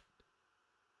God.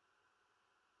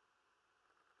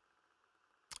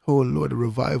 Oh Lord, the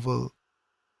revival,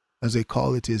 as they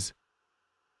call it, is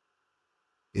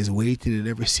waiting in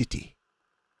every city,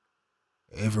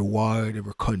 every ward,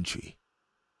 every country,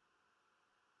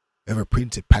 every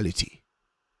principality,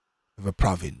 every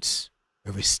province,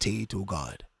 every state, oh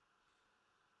God,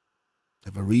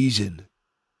 every region,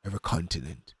 every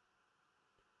continent.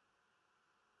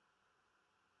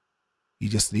 You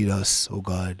just need us, oh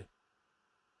God,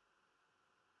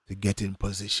 to get in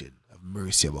position. Have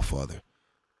mercy, Abba Father.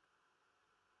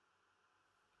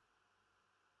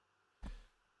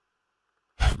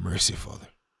 Have mercy, Father.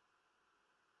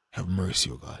 Have mercy,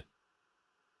 O God.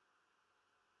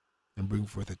 And bring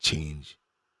forth a change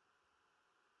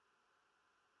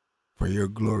for your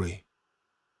glory,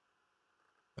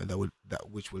 and that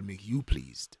which will make you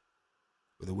pleased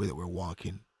with the way that we're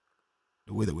walking,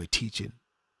 the way that we're teaching,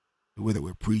 the way that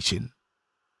we're preaching,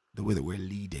 the way that we're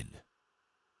leading.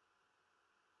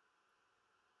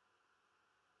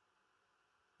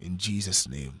 In Jesus'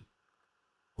 name,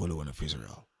 Holy One of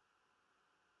Israel.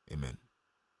 Amen.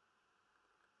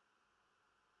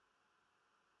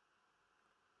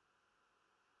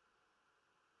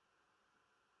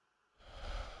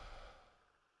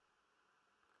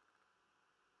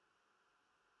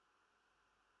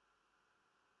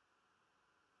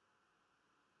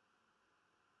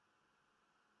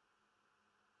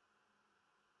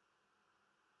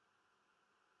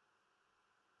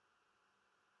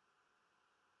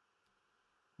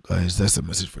 Guys, that's the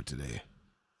message for today.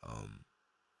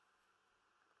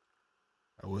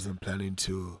 I wasn't planning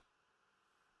to,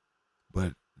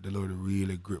 but the Lord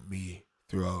really gripped me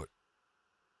throughout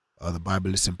the Bible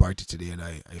listening party today, and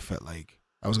I felt like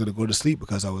I was gonna go to sleep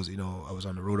because I was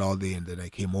on the road all day, and then I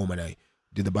came home and I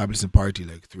did the Bible listening party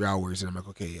like 3 hours, and I'm like,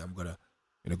 okay, I'm gonna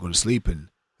go to sleep, and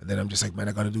then I'm just like, man,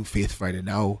 I gotta do Faith Friday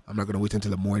now. I'm not gonna wait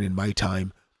until the morning my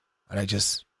time, and I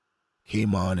just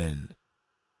came on, and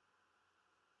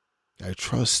I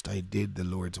trust I did the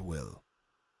Lord's will.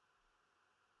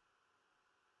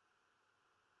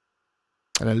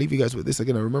 And I leave you guys with this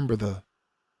again. I remember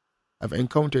I've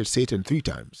encountered Satan 3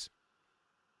 times.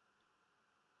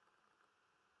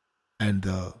 And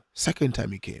the second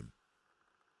time he came,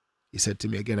 he said to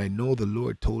me again, I know the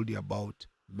Lord told you about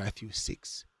Matthew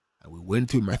 6. And we went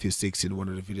through Matthew 6 in one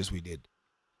of the videos we did.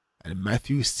 And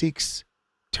Matthew 6,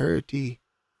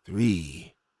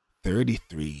 33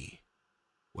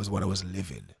 was what I was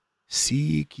living.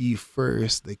 Seek ye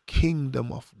first the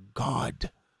kingdom of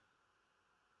God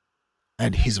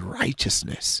and his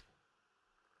righteousness.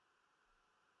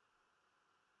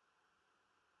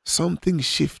 Something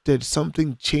shifted,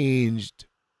 something changed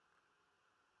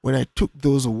when I took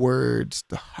those words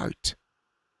to heart.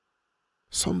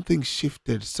 something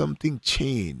shifted, something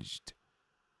changed.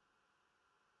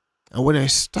 And when I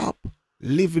stopped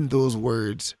living those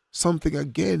words, something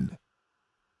again,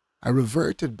 I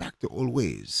reverted back to old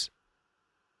ways.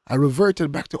 I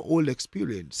reverted back to old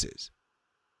experiences.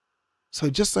 So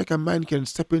just like a man can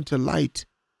step into light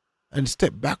and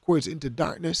step backwards into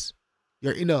darkness,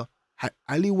 you're in a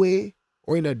alleyway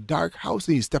or in a dark house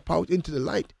and you step out into the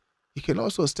light, you can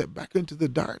also step back into the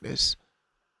darkness.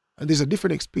 And there's a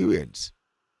different experience.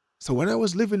 So when I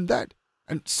was living that,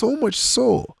 and so much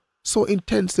so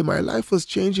intensely, my life was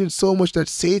changing so much that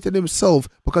Satan himself,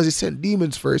 because he sent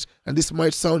demons first, and this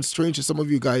might sound strange to some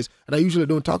of you guys, and I usually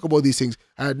don't talk about these things.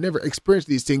 I had never experienced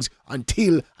these things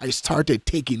until I started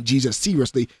taking Jesus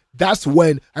seriously. That's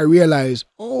when I realized,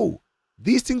 oh,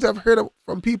 these things I've heard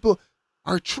from people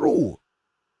are true.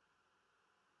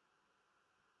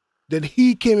 Then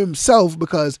he came himself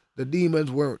because the demons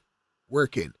weren't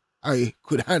working. I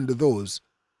could handle those.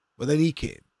 But then he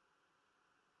came.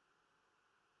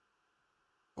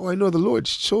 Oh, I know the Lord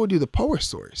showed you the power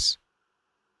source.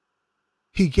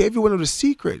 He gave you one of the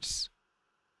secrets.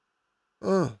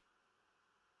 Where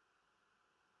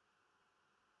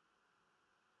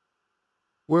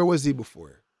was he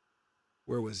before?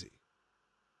 Where was he?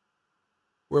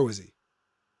 Where was he?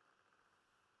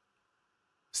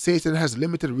 Satan has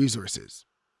limited resources.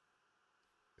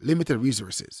 Limited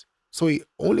resources. So he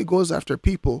only goes after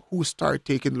people who start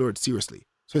taking the Lord seriously.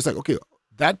 So it's like, okay,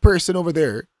 that person over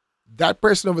there,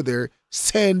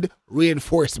 send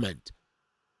reinforcement.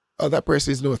 Oh, that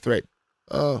person is no threat.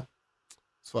 Oh,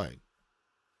 it's fine.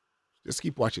 Just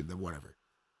keep watching them, whatever.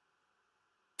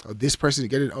 Oh, this person is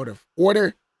getting out of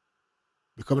order,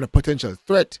 becoming a potential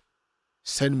threat.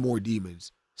 Send more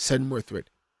demons. Send more threat.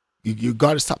 You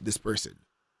got to stop this person.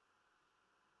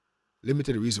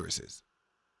 Limited resources.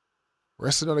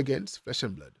 Wrestle not against flesh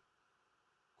and blood.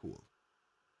 Cool.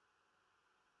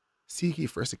 Seek ye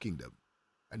first the kingdom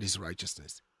and his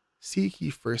righteousness. Seek ye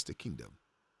first the kingdom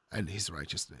and his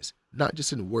righteousness. Not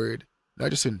just in word, not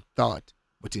just in thought,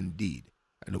 but in deed.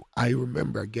 And I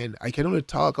remember, again, I can only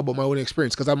talk about my own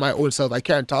experience because I'm my own self. I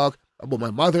can't talk about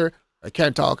my mother. I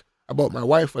can't talk about my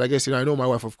wife. Well, I guess, I know my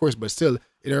wife, of course, but still,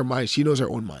 in her mind, she knows her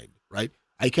own mind, right?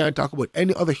 I can't talk about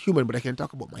any other human, but I can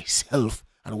talk about myself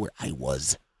and where I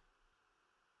was.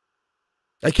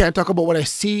 I can't talk about what I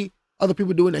see other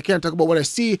people doing. I can't talk about what I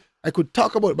see. I could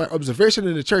talk about my observation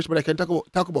in the church, but I can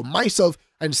talk about myself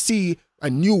and see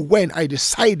and knew when I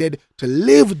decided to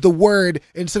live the word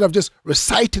instead of just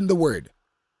reciting the word.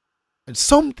 And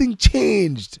something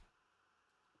changed.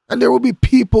 And there will be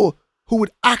people who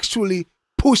would actually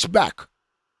push back.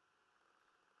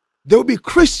 There will be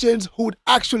Christians who would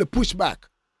actually push back.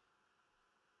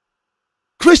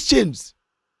 Christians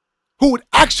who would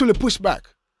actually push back.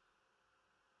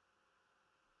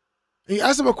 And you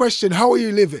ask them a question, how are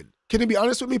you living? Can you be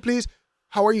honest with me, please?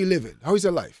 How are you living? How is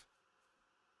your life?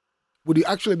 Would you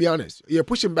actually be honest? You're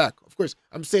pushing back. Of course,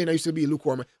 I'm saying I used to be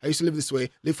lukewarm. I used to live this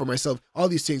way, live for myself, all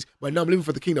these things. But now I'm living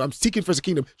for the kingdom. I'm seeking for the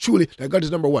kingdom. Truly, that God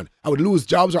is number one. I would lose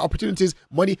jobs or opportunities,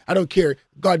 money. I don't care.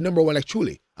 God number one, like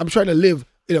truly. I'm trying to live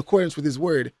in accordance with his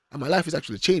word. And my life is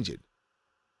actually changing.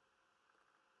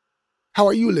 How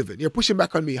are you living? You're pushing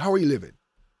back on me. How are you living?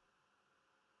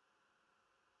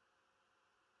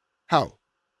 How?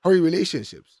 How are your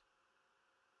relationships?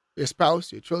 Your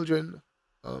spouse, your children,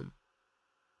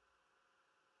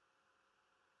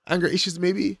 anger issues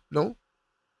maybe? No.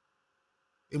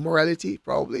 Immorality?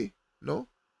 Probably? No.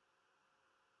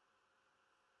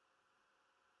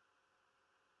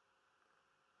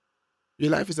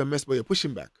 Your life is a mess, but you're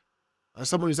pushing back. And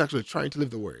someone who's actually trying to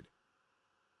live the word.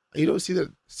 And you don't see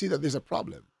that there's a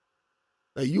problem.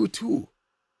 That you too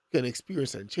can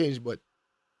experience and change, but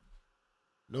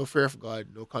no fear of God,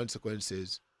 no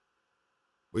consequences.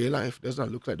 But your life does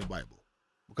not look like the Bible.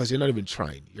 Because you're not even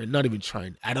trying. You're not even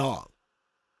trying at all.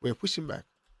 We're pushing back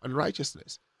on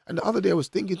righteousness. And the other day I was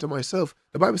thinking to myself,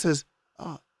 the Bible says,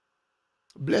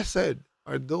 blessed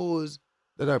are those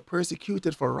that are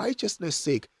persecuted for righteousness'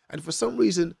 sake. And for some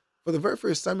reason, for the very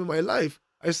first time in my life,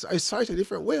 I saw it a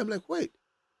different way. I'm like, wait.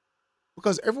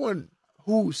 Because everyone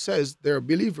who says they're a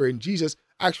believer in Jesus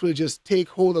actually just take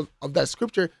hold of that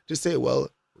scripture to say, well,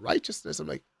 righteousness. I'm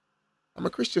like, I'm a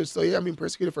Christian, so yeah, I'm being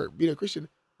persecuted for being a Christian.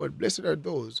 But blessed are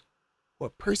those who are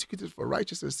persecuted for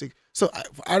righteousness' sake. So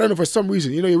I don't know, for some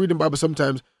reason, you read the Bible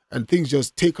sometimes and things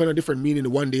just take on a different meaning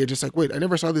one day. You're just like, wait, I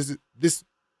never saw this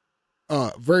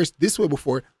verse this way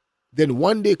before. Then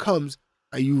one day comes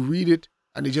and you read it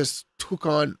and it just take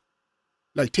on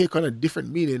a different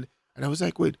meaning. And I was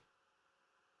like, wait,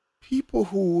 people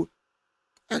who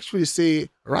actually say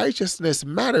righteousness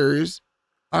matters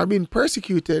are being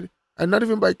persecuted, And not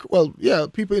even by, well, yeah,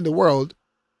 people in the world,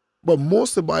 but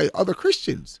mostly by other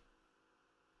Christians.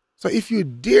 So if you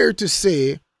dare to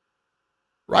say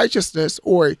righteousness,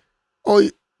 or, oh,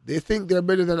 they think they're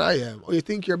better than I am, or you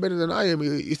think you're better than I am,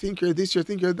 you think you're this, you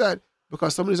think you're that,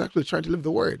 because somebody's actually trying to live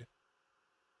the word.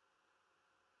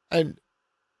 And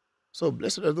so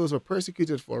blessed are those who are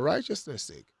persecuted for righteousness'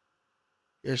 sake.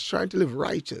 You're trying to live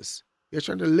righteous. You're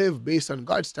trying to live based on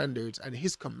God's standards and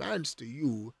his commands to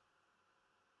you,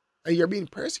 and you're being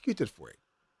persecuted for it.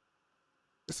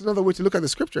 That's another way to look at the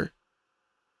scripture.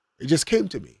 It just came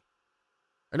to me.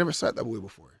 I never saw it that way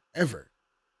before, ever.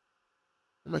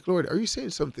 I'm like, Lord, are you saying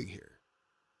something here?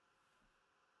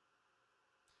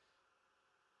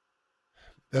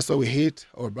 That's why we hate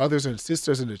our brothers and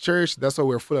sisters in the church. That's why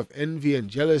we're full of envy and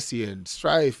jealousy and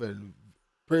strife and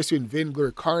pursuing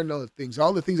vainglory, carnal things,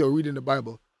 all the things that we read in the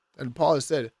Bible. And Paul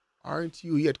said, aren't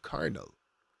you yet carnal?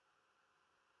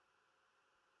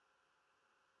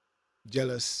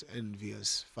 Jealous,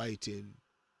 envious, fighting,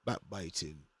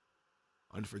 backbiting,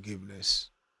 unforgiveness,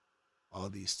 all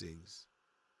these things.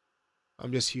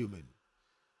 I'm just human.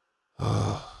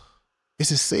 It's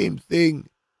the same thing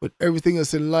with everything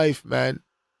else in life, man.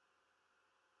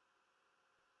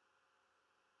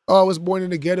 Oh, I was born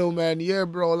in the ghetto, man. Yeah,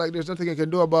 bro, like there's nothing I can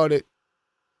do about it.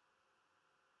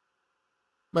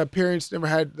 My parents never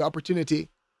had the opportunity.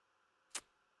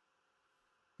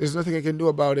 There's nothing I can do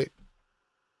about it.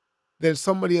 Then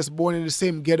somebody that's born in the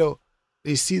same ghetto,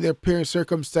 they see their parents'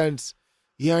 circumstance.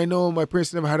 Yeah, I know my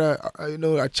parents never had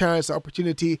a chance,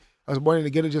 opportunity. I was born in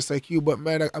the ghetto just like you, but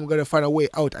man, I'm gonna find a way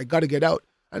out. I gotta get out.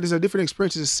 And there's a different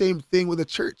experience. It's the same thing with the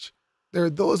church. There are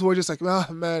those who are just like,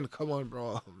 oh man, come on,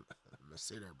 bro. I'm a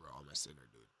sinner, bro. I'm a sinner,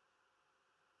 dude.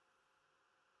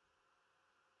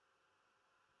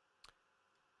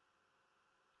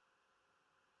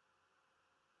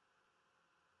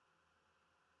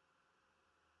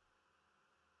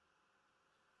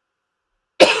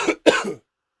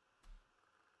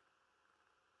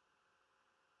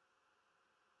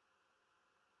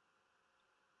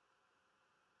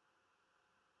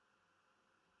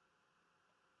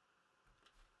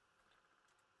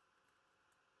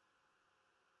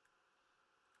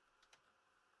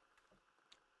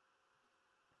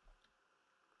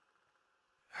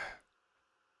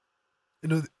 You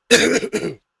know,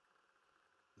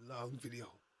 long video.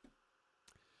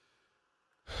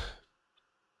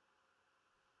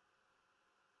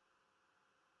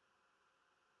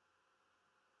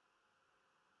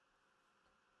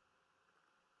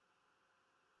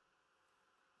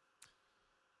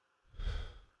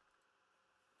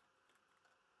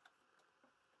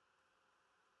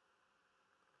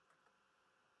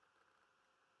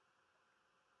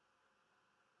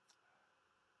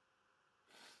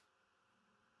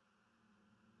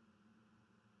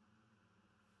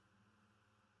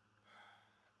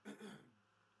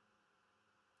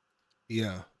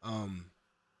 Yeah. I'm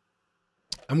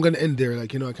gonna end there.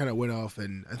 Like, I kind of went off,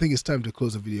 and I think it's time to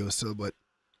close the video still. But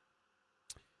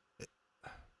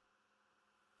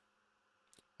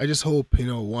I just hope,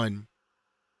 one,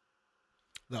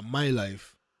 that my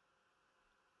life,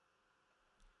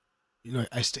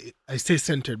 I stay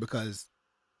centered, because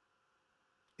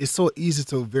it's so easy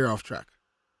to veer off track.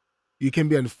 You can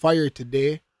be on fire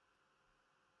today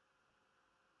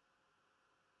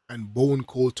and bone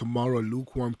cold tomorrow,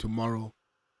 lukewarm tomorrow.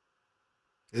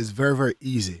 It's very, very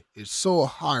easy. It's so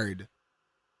hard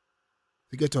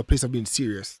to get to a place of being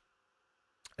serious,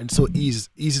 and so easy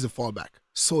to fall back.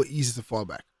 So easy to fall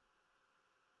back.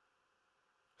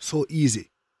 So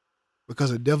easy.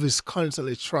 Because the devil is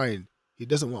constantly trying. He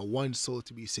doesn't want one soul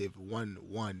to be saved. One.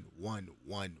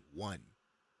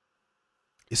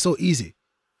 It's so easy.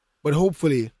 But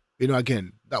hopefully,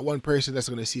 again, that one person that's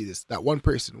going to see this, that one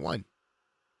person, one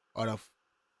out of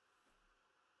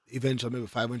eventually maybe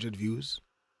 500 views,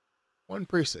 one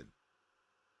person,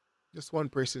 just one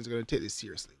person is going to take this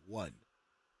seriously. One.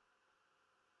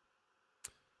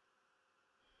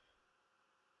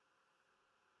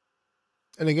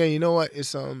 And again, you know what?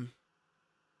 It's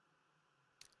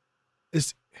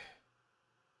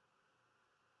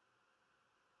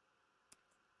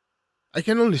I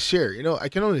can only share, I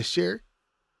can only share,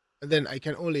 and then I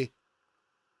can only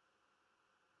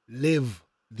live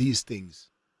these things.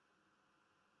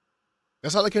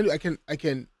 That's all I can do. I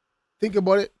can think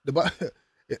about it.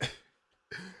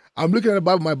 I'm looking at the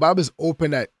Bible. My Bible is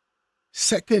open at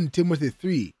 2 Timothy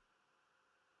 3.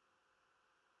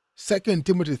 2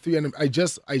 Timothy 3, and I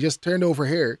just turned over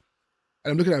here,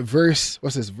 and I'm looking at verse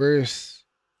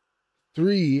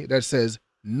 3, that says,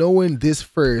 knowing this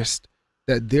first,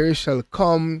 that there shall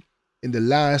come in the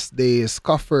last days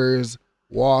scoffers,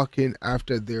 walking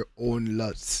after their own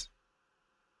lusts.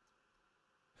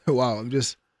 Wow, I'm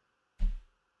just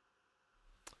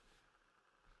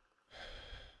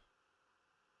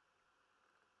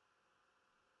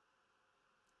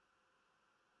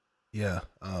yeah.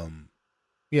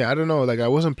 Yeah, I don't know. Like I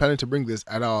wasn't planning to bring this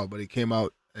at all, but it came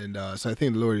out, and so I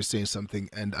think the Lord is saying something.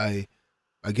 And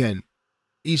again,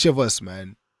 each of us,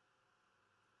 man,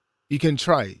 you can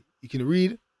try. You can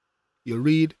read. You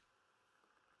read,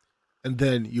 and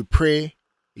then you pray.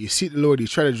 You seek the Lord. You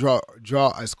try to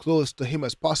draw as close to Him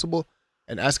as possible,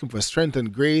 and ask Him for strength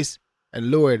and grace.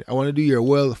 And Lord, I want to do Your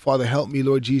will. Father, help me,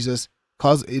 Lord Jesus.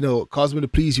 Cause me to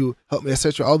please You. Help me,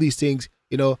 etc. All these things,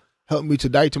 help me to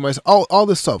die to myself. All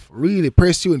this stuff. Really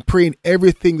pursue and pray in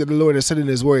everything that the Lord has said in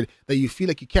His Word that you feel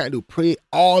like you can't do. Pray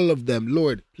all of them,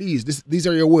 Lord. Please, these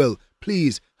are Your will.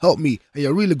 Please help me. And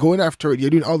you're really going after it. You're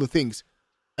doing all the things,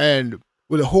 and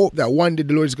with the hope that one day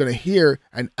the Lord is going to hear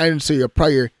and answer your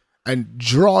prayer and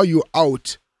draw you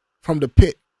out from the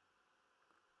pit,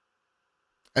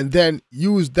 and then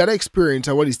use that experience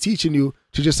and what He's teaching you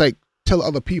to just like tell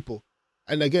other people.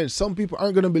 And again, some people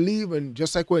aren't going to believe, and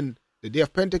just like when the day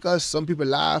of Pentecost, some people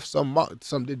laughed, some mocked,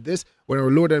 some did this. When our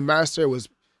Lord and Master was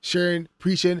sharing,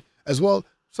 preaching as well,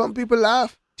 some people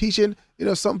laughed, teaching,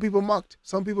 some people mocked,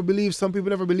 some people believed, some people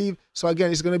never believed. So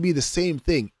again, it's going to be the same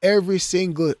thing. Every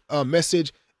single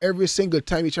message, every single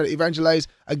time you try to evangelize,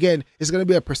 again, it's going to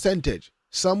be a percentage.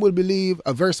 Some will believe,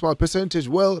 a very small percentage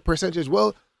will,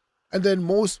 and then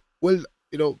most will,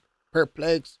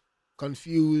 perplex,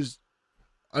 confused,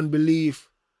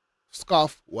 unbelief,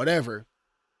 scoff, whatever.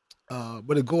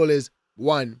 But the goal is,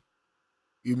 one,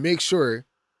 you make sure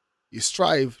you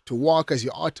strive to walk as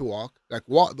you ought to walk, like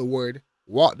walk the word,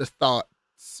 walk the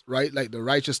thoughts, right? Like the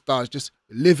righteous thoughts, just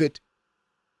live it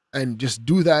and just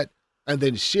do that, and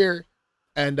then share.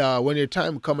 And when your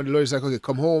time comes and the Lord is like, okay,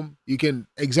 come home, you can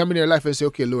examine your life and say,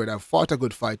 okay, Lord, I've fought a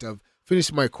good fight. I've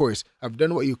finished my course. I've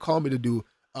done what you call me to do.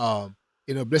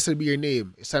 Blessed be your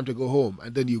name. It's time to go home.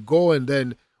 And then you go, and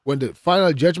then when the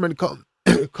final judgment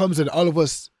comes and all of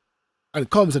us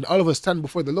stand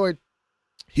before the Lord,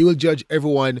 He will judge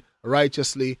everyone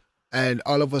righteously, and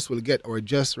all of us will get our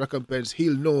just recompense.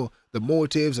 He'll know the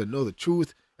motives and know the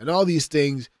truth and all these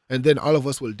things, and then all of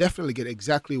us will definitely get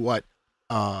exactly what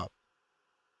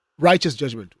righteous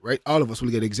judgment, right? All of us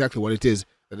will get exactly what it is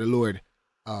that the Lord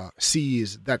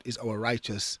sees that is our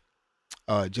righteous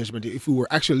judgment. If we were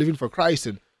actually living for Christ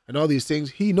and all these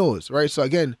things, He knows, right? So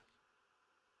again,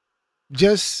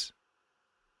 just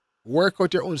work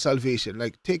out your own salvation.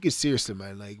 Like, take it seriously,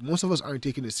 man. Like, most of us aren't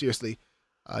taking it seriously.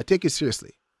 Take it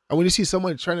seriously. And when you see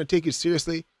someone trying to take it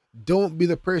seriously, don't be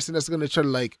the person that's going to try to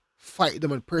like fight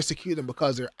them and persecute them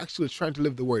because they're actually trying to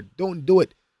live the word. Don't do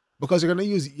it, because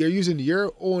you're using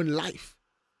your own life,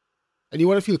 and you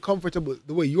want to feel comfortable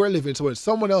the way you're living. So when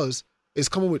someone else is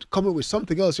coming with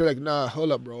something else, you're like, nah,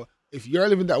 hold up, bro. If you're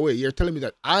living that way, you're telling me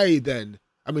that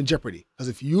I'm in jeopardy. Because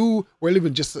if you were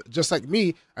living just like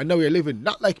me, and now you're living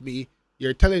not like me,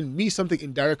 you're telling me something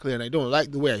indirectly, and I don't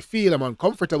like the way I feel. I'm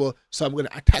uncomfortable, so I'm going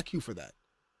to attack you for that.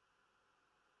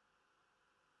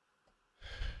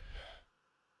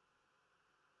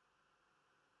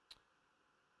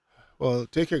 Well,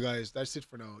 take care, guys. That's it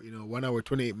for now. 1 hour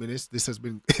 28 minutes. This has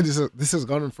been this has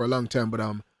gone on for a long time, but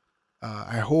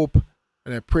I hope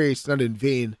and I pray it's not in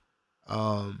vain.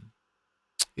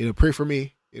 Pray for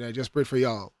me. I just prayed for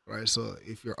y'all, right? So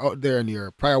if you're out there and you're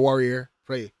a prayer warrior,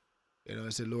 pray. I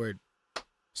say, Lord,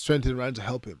 strengthen Ryan to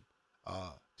help him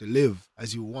to live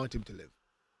as you want him to live.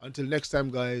 Until next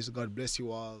time, guys, God bless you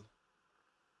all.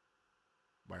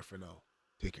 Bye for now.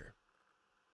 Take care.